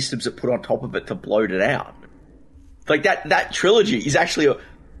many systems are put on top of it to bloat it out. Like that trilogy is actually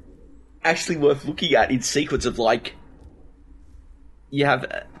worth looking at in sequence of like you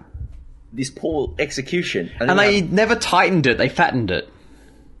have this poor execution, and they never tightened it; they fattened it.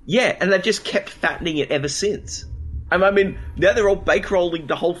 Yeah, and they've just kept fattening it ever since. I mean, now they're all bankrolling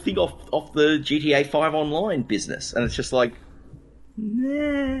the whole thing off the GTA 5 Online business, and it's just like,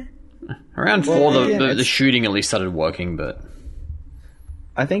 nah. Around 4, the shooting at least started working, but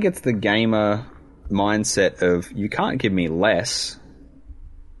I think it's the gamer mindset of, you can't give me less.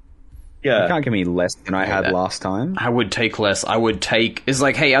 Yeah. You can't give me less than I had last time. I would take less. It's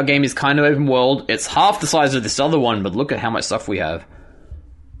like, hey, our game is kind of open world. It's half the size of this other one, but look at how much stuff we have.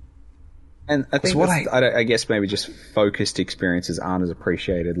 And I think I guess maybe just focused experiences aren't as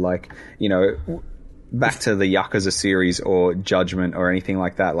appreciated. Like, you know, back to the Yakuza series or Judgment or anything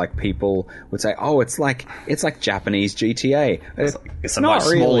like that. Like, people would say, "Oh, it's like Japanese GTA." It's a much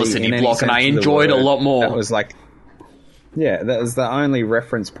smaller city block, and I enjoyed it a lot more. That was like, yeah, that was the only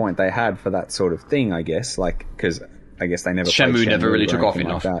reference point they had for that sort of thing, I guess. Like, because I guess they never Shenmue never really took off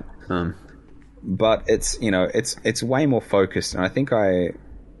enough. Like that. But it's, you know, it's way more focused, and I think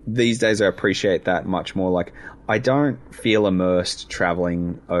these days I appreciate that much more. Like, I don't feel immersed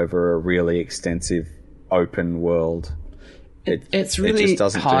traveling over a really extensive open world. It's really just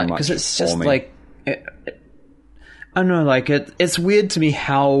doesn't hard because it's just like I don't know. Like it's weird to me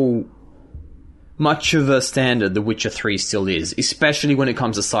how much of a standard The Witcher 3 still is, especially when it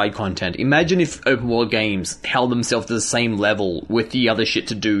comes to side content. Imagine if open world games held themselves to the same level with the other shit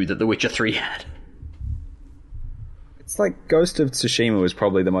to do that The Witcher 3 had. It's like Ghost of Tsushima was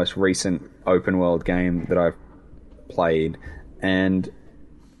probably the most recent open world game that I've played, and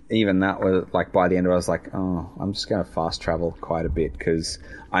even that was like, by the end of it, I was like, oh, I'm just going to fast travel quite a bit because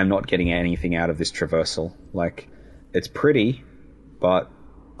I'm not getting anything out of this traversal. Like, it's pretty, but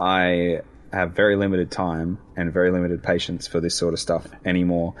I have very limited time and very limited patience for this sort of stuff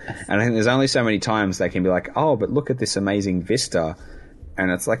anymore. And I think there's only so many times they can be like, oh, but look at this amazing vista.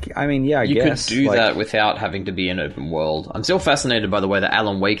 And it's like, I mean, yeah, I guess. You could do that without having to be an open world. I'm still fascinated by the way that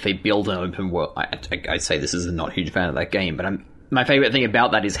Alan Wake, they build an open world. I'd say this is a not huge fan of that game, but my favourite thing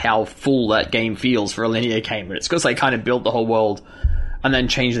about that is how full that game feels for a linear game. And it's because they kind of built the whole world and then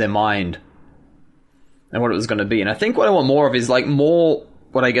changed their mind and what it was going to be. And I think what I want more of is like more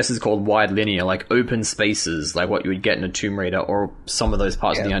what I guess is called wide linear, like open spaces, like what you would get in a Tomb Raider or some of those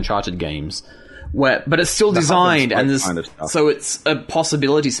parts of the Uncharted games. But it's still designed, and there's, so it's a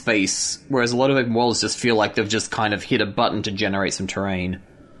possibility space, whereas a lot of open worlds just feel like they've just kind of hit a button to generate some terrain.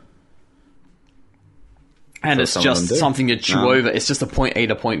 And it's just something to chew over. It's just a point A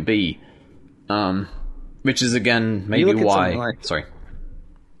to point B. Which is, again, maybe why... Sorry.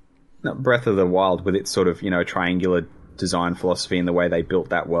 Breath of the Wild, with its sort of, you know, triangular design philosophy and the way they built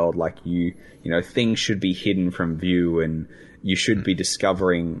that world, like, you know, things should be hidden from view, and you should be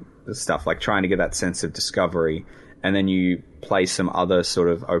discovering stuff, like trying to get that sense of discovery. And then you play some other sort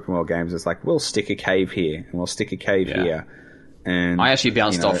of open world games. It's like, we'll stick a cave here and we'll stick a cave here. And I actually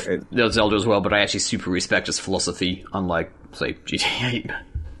bounced off Zelda as well, but I actually super respect its philosophy, unlike, say, GTA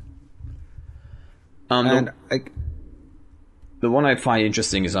 8. The one I find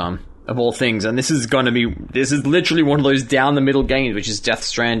interesting is, of all things, and this is literally one of those down the middle games, which is Death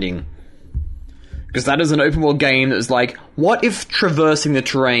Stranding. Because that is an open world game that was like, what if traversing the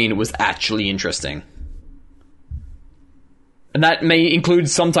terrain was actually interesting? And that may include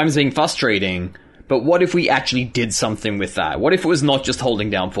sometimes being frustrating, but what if we actually did something with that? What if it was not just holding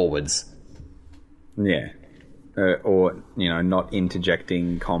down forwards? Yeah. Or, you know, not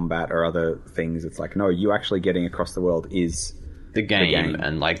interjecting combat or other things. It's like, no, you actually getting across the world is the game.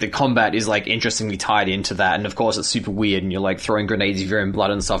 And, like, the combat is, like, interestingly tied into that. And, of course, it's super weird, and you're, like, throwing grenades if you're in blood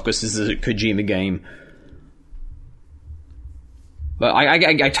and stuff, because this is a Kojima game. But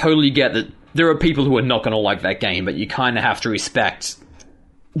I totally get that there are people who are not going to like that game, but you kind of have to respect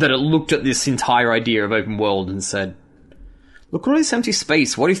that it looked at this entire idea of open world and said, look at all this empty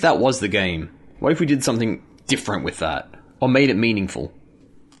space. What if that was the game? What if we did something different with that? Or made it meaningful?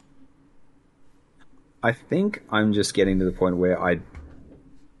 I think I'm just getting to the point where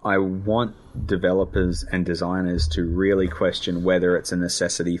I want developers and designers to really question whether it's a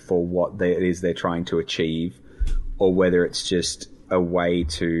necessity for what it is they're trying to achieve, or whether it's just a way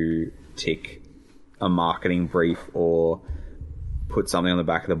to tick a marketing brief or put something on the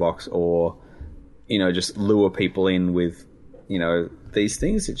back of the box, or, you know, just lure people in with, you know, these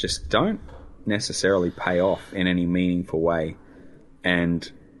things that just don't necessarily pay off in any meaningful way. And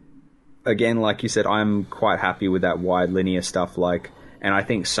again, like you said, I'm quite happy with that wide linear stuff, and I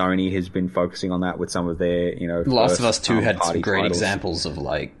think Sony has been focusing on that with some of their, you know, Last of Us 2 had some great titles. Examples of,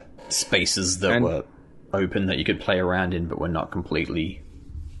 like, spaces that were open that you could play around in, but were not completely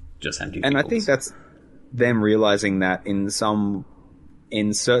just empty fields. And I think that's them realizing that in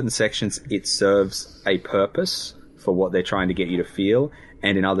certain sections it serves a purpose for what they're trying to get you to feel,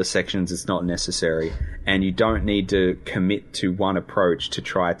 and in other sections it's not necessary. And you don't need to commit to one approach to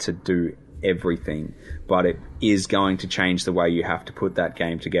try to do everything, but it is going to change the way you have to put that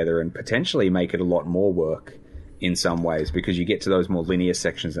game together and potentially make it a lot more work in some ways, because you get to those more linear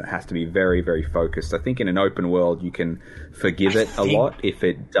sections that have to be very, very focused. I think in an open world you can forgive it a lot if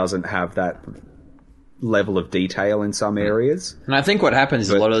it doesn't have that level of detail in some areas. And I think what happens is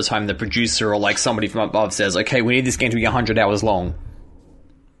a lot of the time the producer or like somebody from above says, okay, we need this game to be 100 hours long.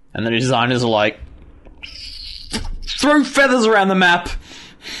 And the designers are like, throw feathers around the map.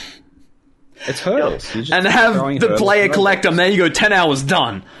 It's hurdles. And have the player collect them. There you go, 10 hours,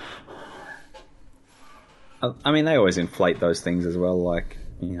 done. I mean, they always inflate those things as well, like,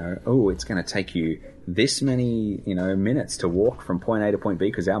 you know, oh, it's going to take you this many, you know, minutes to walk from point A to point B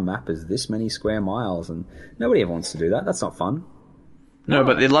because our map is this many square miles, and nobody ever wants to do that. That's not fun. No,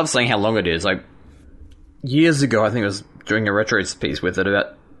 but they love saying how long it is. Like, years ago, I think it was doing a retro piece with it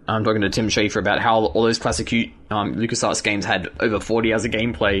about, I'm talking to Tim Schafer about how all those classic LucasArts games had over 40 hours of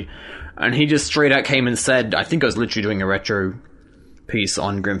gameplay, and he just straight out came and said, I think I was literally doing a retro piece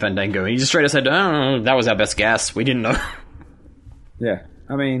on Grim Fandango, and he just straight out said, oh, that was our best guess. We didn't know. Yeah.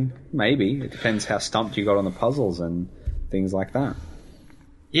 I mean, maybe. It depends how stumped you got on the puzzles and things like that.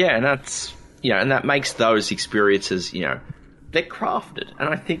 Yeah, and that's, you know, and that makes those experiences, you know, they're crafted. And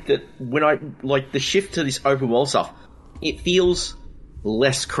I think that when I, like, the shift to this open world stuff, it feels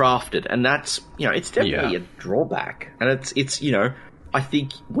less crafted. And that's, you know, it's definitely a drawback. And it's, you know, I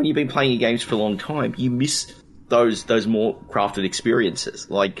think when you've been playing your games for a long time, you miss those more crafted experiences.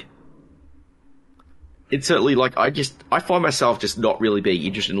 Like, it's certainly, like, I find myself just not really being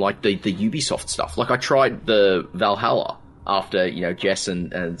interested in, like, the Ubisoft stuff. Like, I tried the Valhalla after, you know, Jess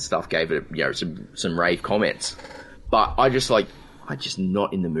and stuff gave it, you know, some rave comments. But I'm just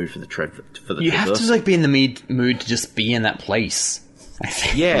not in the mood for the treasure. You have to, like, be in the mood to just be in that place, I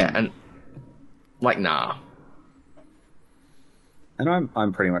think. Yeah, and, like, nah. And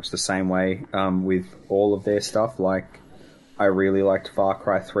I'm pretty much the same way with all of their stuff. Like, I really liked Far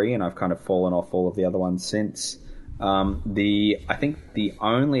Cry 3, and I've kind of fallen off all of the other ones since. I think the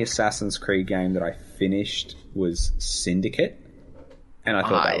only Assassin's Creed game that I finished was Syndicate, and I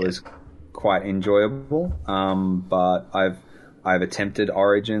thought that was quite enjoyable. But I've attempted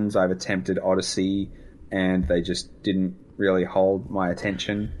Origins, I've attempted Odyssey, and they just didn't really hold my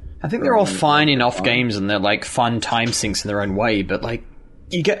attention. I think they're all fine enough games, and they're like fun time sinks in their own way. But like,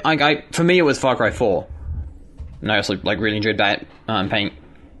 you get for me, it was Far Cry 4. And I also like really enjoyed playing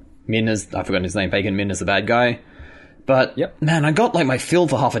Min as, I forgot his name, Bacon Min as the bad guy. But man, I got like my fill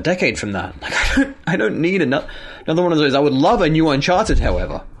for half a decade from that. Like, I don't need another one of those. I would love a new Uncharted,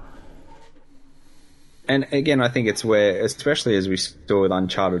 however. And again, I think it's where, especially as we saw with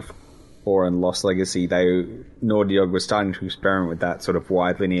Uncharted 4 and Lost Legacy, Naughty Dog was starting to experiment with that sort of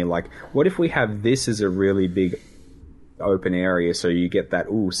wide linear. Like, what if we have this as a really big open area, so you get that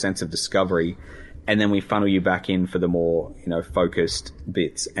sense of discovery, and then we funnel you back in for the more, you know, focused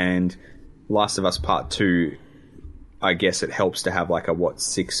bits. And Last of Us Part 2, I guess it helps to have like a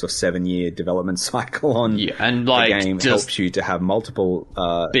 6 or 7 year development cycle on and like the game. Helps you to have multiple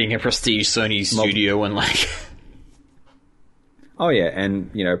being a prestige Sony studio and like oh yeah,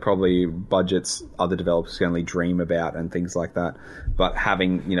 and you know, probably budgets other developers can only dream about and things like that. But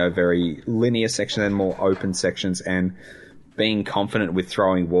having, you know, very linear sections and more open sections, and being confident with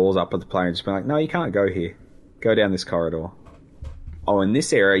throwing walls up at the player and just being like, no, you can't go here. Go down this corridor. Oh, in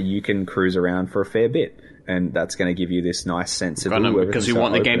this area, you can cruise around for a fair bit. And that's going to give you this nice sense of... Because we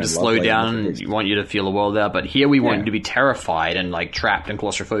want the game to slow down, and we want you to feel the world out. But here we want you to be terrified and like trapped and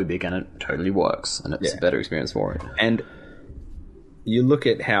claustrophobic, and it totally works. And it's a better experience for it. And you look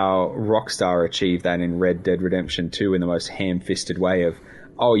at how Rockstar achieved that in Red Dead Redemption 2 in the most ham-fisted way of,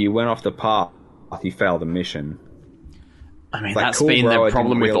 oh, you went off the path, you failed the mission. I mean, that's been the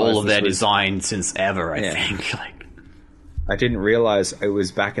problem with all of their design since ever, I think. Like, I didn't realize it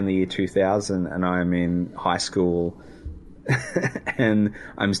was back in the year 2000 and I'm in high school and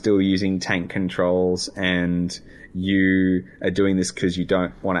I'm still using tank controls, and you are doing this because you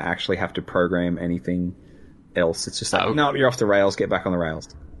don't want to actually have to program anything else. It's just like, no, you're off the rails, get back on the rails.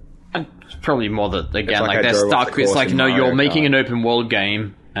 It's probably more that, again, like they're stuck. It's like, no, you're making an open world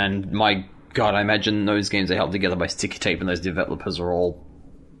game, and my God, I imagine those games are held together by sticky tape, and those developers are all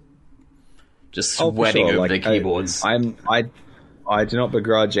just sweating over their keyboards. I do not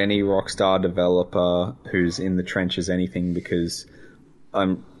begrudge any Rockstar developer who's in the trenches anything, because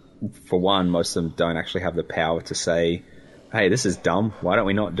for one, most of them don't actually have the power to say, hey, this is dumb, why don't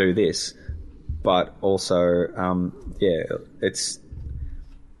we not do this? But also,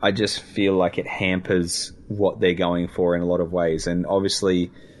 I just feel like it hampers what they're going for in a lot of ways. And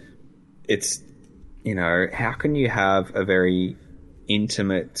obviously, it's, how can you have a very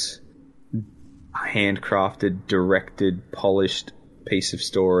intimate, handcrafted, directed, polished piece of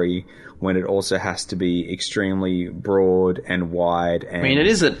story when it also has to be extremely broad and wide and it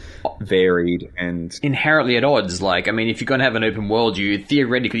is varied and inherently at odds. Like, if you're going to have an open world, you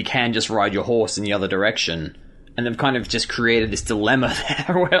theoretically can just ride your horse in the other direction. And they've kind of just created this dilemma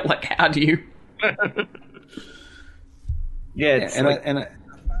there where, like, how do you...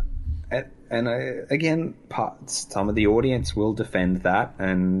 Again, some of the audience will defend that,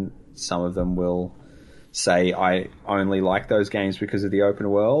 and some of them will say, I only like those games because of the open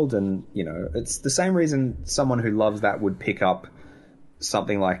world, and, it's the same reason someone who loves that would pick up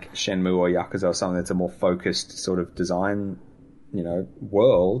something like Shenmue or Yakuza or something that's a more focused sort of design,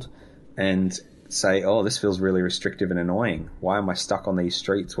 world, and say, oh, this feels really restrictive and annoying. Why am I stuck on these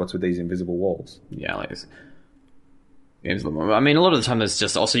streets? What's with these invisible walls? Yeah, like... a lot of the time there's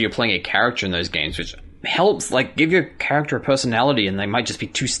just also you're playing a character in those games, which helps, like, give your character a personality, and they might just be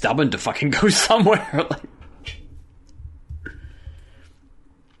too stubborn to fucking go somewhere.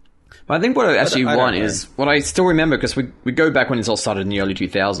 But I think what I actually want is, what I still remember, because we go back when this all started in the early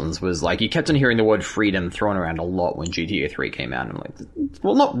 2000s, was like, you kept on hearing the word freedom thrown around a lot when GTA 3 came out, and I'm like,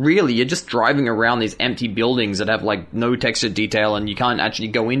 well, not really, you're just driving around these empty buildings that have, like, no textured detail, and you can't actually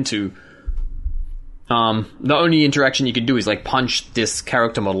go into... the only interaction you can do is, like, punch this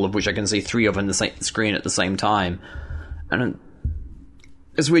character model, of which I can see 3 of on the same screen at the same time. And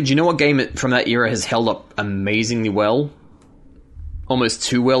it's weird. You know what game from that era has held up amazingly well? Almost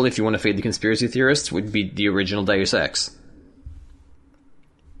too well, if you want to feed the conspiracy theorists, would be the original Deus Ex.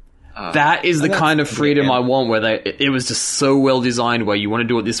 That is the kind of freedom I want, where it was just so well designed, where you want to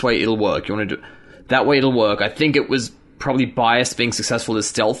do it this way, it'll work. You want to do it that way, it'll work. I think it was probably biased being successful as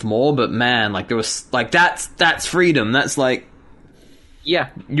stealth more, but man, like, there was, like, that's freedom. That's like, yeah,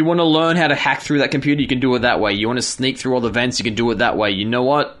 you want to learn how to hack through that computer, you can do it that way. You want to sneak through all the vents, you can do it that way. You know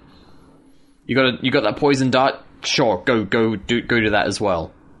what? You got that poison dart? Sure, go to that as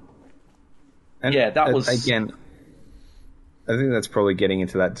well. And yeah, that was again. I think that's probably getting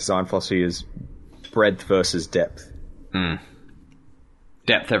into that design philosophy is breadth versus depth.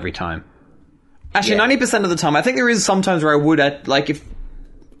 Depth every time. Actually, 90% of the time. I think there is sometimes where I would, like, if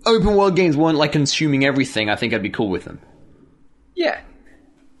open world games weren't, like, consuming everything, I think I'd be cool with them. Yeah.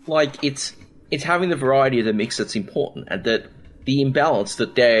 Like, it's having the variety of the mix that's important, and that the imbalance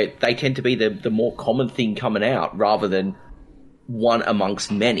that they tend to be the more common thing coming out rather than one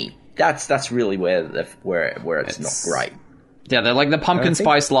amongst many. That's really where it's not great. Yeah, they're like the pumpkin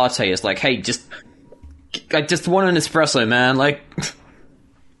spice latte. It's like, hey, I just want an espresso, man. Like,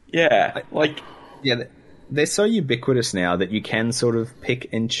 yeah, yeah, they're so ubiquitous now that you can sort of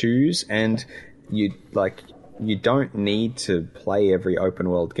pick and choose, and you don't need to play every open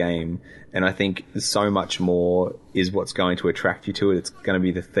world game. And I think so much more is what's going to attract you to it. It's going to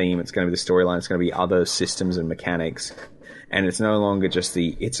be the theme, it's going to be the storyline, it's going to be other systems and mechanics. And it's no longer just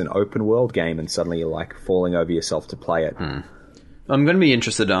it's an open world game and suddenly you're, like, falling over yourself to play it. I'm going to be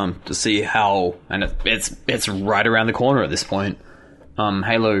interested to see how, and it's right around the corner at this point,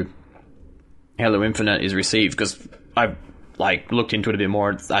 Halo Infinite is received, because I've, like, looked into it a bit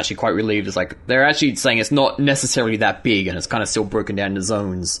more. It's actually quite relieved. It's like, they're actually saying it's not necessarily that big, and it's kind of still broken down into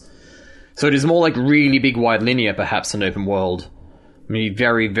zones. So it is more like really big, wide linear, perhaps, than open world. I'm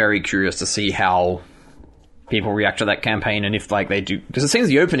very, very curious to see how people react to that campaign, and if, like, they do, because it seems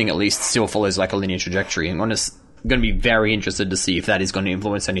the opening at least still follows, like, a linear trajectory, and I'm going to be very interested to see if that is going to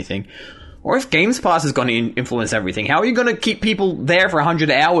influence anything. Or if Games Pass is going to influence everything. How are you going to keep people there for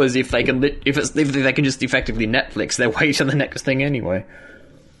 100 hours if they can if they can just effectively Netflix their way to the next thing anyway?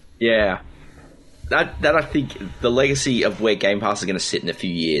 Yeah. That I think the legacy of where Game Pass is going to sit in a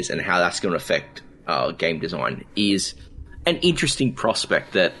few years and how that's going to affect game design is an interesting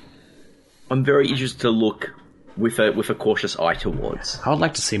prospect that I'm very interested to look with a cautious eye towards. I would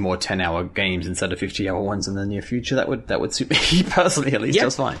like to see more 10-hour games instead of 50-hour ones in the near future. That would suit me personally, at least,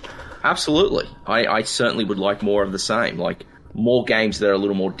 just fine. Absolutely. I certainly would like more of the same. Like, more games that are a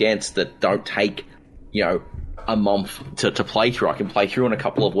little more dense, that don't take, a month to play through. I can play through in a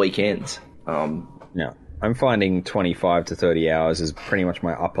couple of weekends. Yeah. I'm finding 25 to 30 hours is pretty much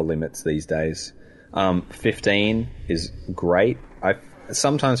my upper limits these days. 15 is great. I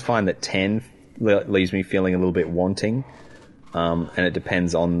sometimes find that 10 leaves me feeling a little bit wanting. And it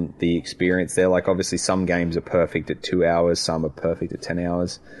depends on the experience there. Like, obviously, some games are perfect at 2 hours, some are perfect at 10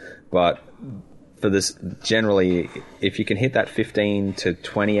 hours. But for this, generally, if you can hit that 15 to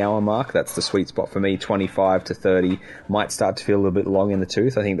 20 hour mark, that's the sweet spot for me. 25 to 30 might start to feel a little bit long in the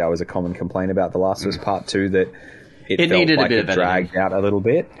tooth. I think that was a common complaint about The Last of Us Part 2, that it felt needed like a bit it of dragged out a little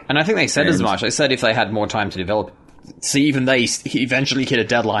bit. And I think they said as much. They said if they had more time to develop, see, even they eventually hit a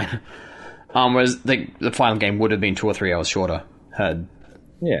deadline. Whereas the final game would have been 2 or 3 hours shorter.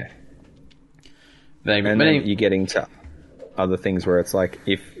 Yeah. And then you're getting to other things where it's like,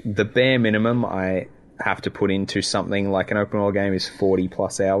 if the bare minimum I have to put into something like an open world game is 40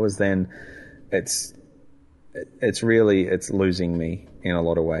 plus hours, then it's losing me in a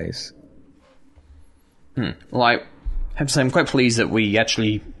lot of ways. Well, I have to say, I'm quite pleased that we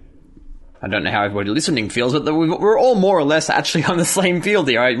actually, I don't know how everybody listening feels, but that we're all more or less actually on the same field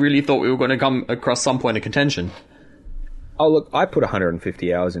here. I really thought we were going to come across some point of contention. Oh, look, I put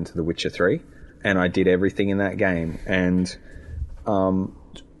 150 hours into The Witcher 3, and I did everything in that game, and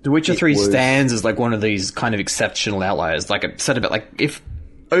The Witcher 3 stands as like one of these kind of exceptional outliers. Like I said about, like, if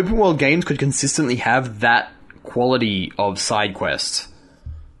open world games could consistently have that quality of side quest.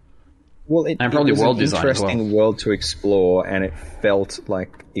 Well, it probably was world an design as well. interesting world to explore, and it felt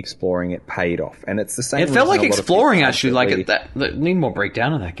like exploring it paid off. And it's the same. It felt like exploring, actually. Like really, that need more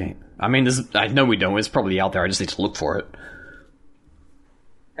breakdown of that game. I mean, I know we don't. It's probably out there. I just need to look for it.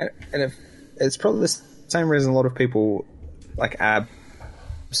 And it's probably the same reason a lot of people like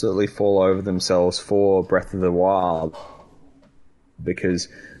absolutely fall over themselves for Breath of the Wild, because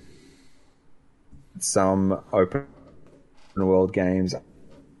some open world games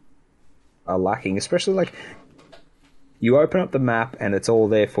are lacking, especially like you open up the map and it's all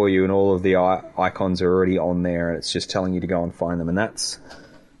there for you, and all of the icons are already on there, and it's just telling you to go and find them, and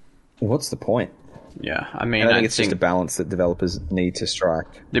what's the point? Yeah, I mean, I think it's just a balance that developers need to strike.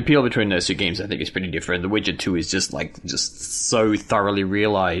 The appeal between those two games, I think, is pretty different. The Witcher 2 is just so thoroughly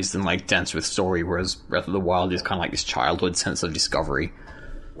realized and like dense with story, whereas Breath of the Wild is kind of like this childhood sense of discovery.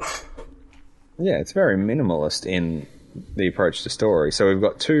 Yeah, it's very minimalist in the approach to story. So we've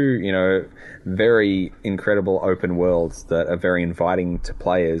got two, very incredible open worlds that are very inviting to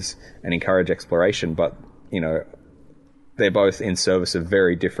players and encourage exploration, but, they're both in service of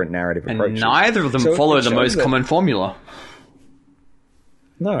very different narrative approaches. And neither of them follow the most common formula.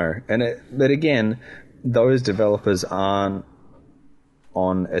 No, but again, those developers aren't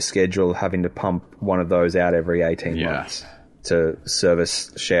on a schedule having to pump one of those out every 18 months to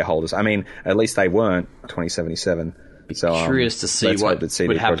service shareholders. I mean, at least they weren't 2077. So curious to see what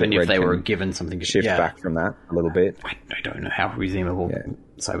would happen if they were given something to shift back from that a little bit. I don't know how redeemable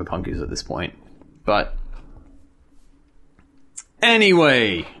Cyberpunk is at this point, but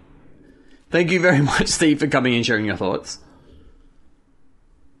anyway, thank you very much, Steve, for coming and sharing your thoughts.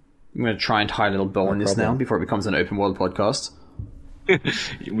 I'm going to try and tie a little bow on this now before it becomes an open world podcast.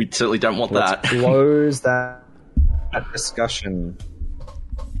 We certainly don't want that. Close that discussion.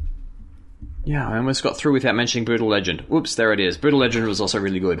 Yeah, I almost got through without mentioning Brutal Legend. Oops, there it is. Brutal Legend was also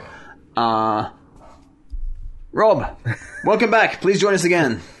really good. Rob, welcome back. Please join us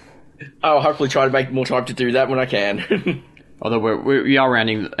again. I'll hopefully try to make more time to do that when I can. Although we are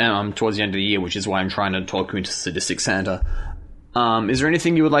rounding towards the end of the year, which is why I'm trying to talk you into Sadistic Santa. Is there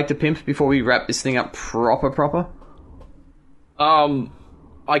anything you would like to pimp before we wrap this thing up proper?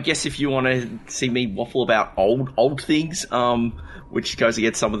 I guess if you want to see me waffle about old things, which goes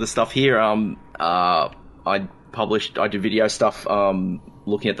against some of the stuff here, I do video stuff,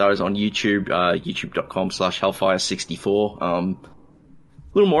 looking at those on YouTube, youtube.com/hellfire64. A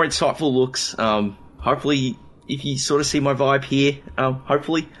little more insightful looks, hopefully, if you sort of see my vibe here,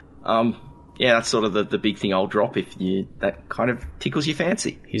 hopefully. Yeah, that's sort of the big thing I'll drop if that kind of tickles your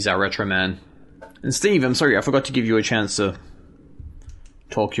fancy. He's our retro man. And Steve, I'm sorry, I forgot to give you a chance to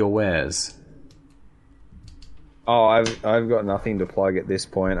talk your wares. Oh, I've got nothing to plug at this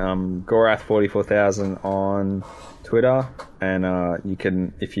point. Gorath44000 on Twitter, and you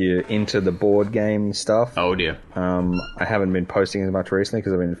can, if you're into the board game stuff. Oh dear. I haven't been posting as much recently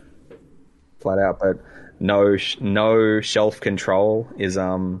because I've been flat out, but no shelf control is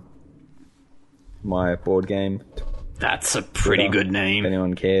my board game. That's a pretty good If name.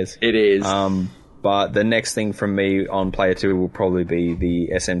 anyone cares. It is. But the next thing from me on Player 2 will probably be the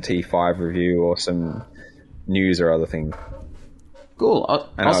SMT5 review or some news or other things. Cool.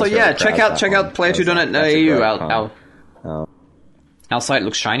 And Also, I was yeah, really check proud out of check that out one. player2.net.au. That's a great time. Our site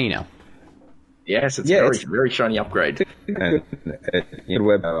looks shiny now. yes, it's yeah, very, it's- very shiny upgrade. And a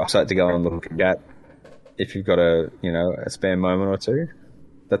web site to go and look at if you've got a spare moment or two.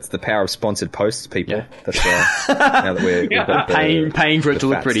 That's the power of sponsored posts, people. Yeah. That's now that we've got Paying for it to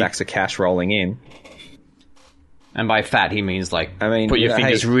look fat pretty. stacks of cash rolling in. And by fat, he means put your yeah,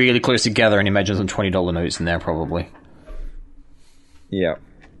 fingers hey. really close together and imagine some $20 notes in there, probably. Yeah,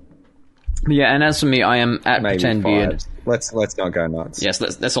 But yeah, and as for me, I am at maybe Pretend Beard. fives. Let's not go nuts. Yes,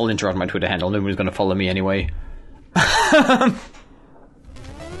 let's all interrupt my Twitter handle. Nobody's going to follow me anyway.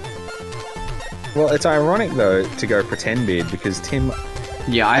 Well, it's ironic though to go pretend beard because Tim.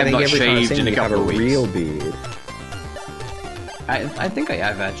 Yeah, I have think not every time I've shaved seen in a you have couple of a weeks. real beard. I think I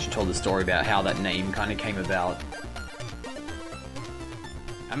have actually told the story about how that name kind of came about.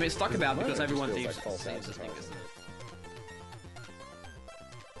 I mean, it stuck about because everyone feels seems like false to think, isn't it?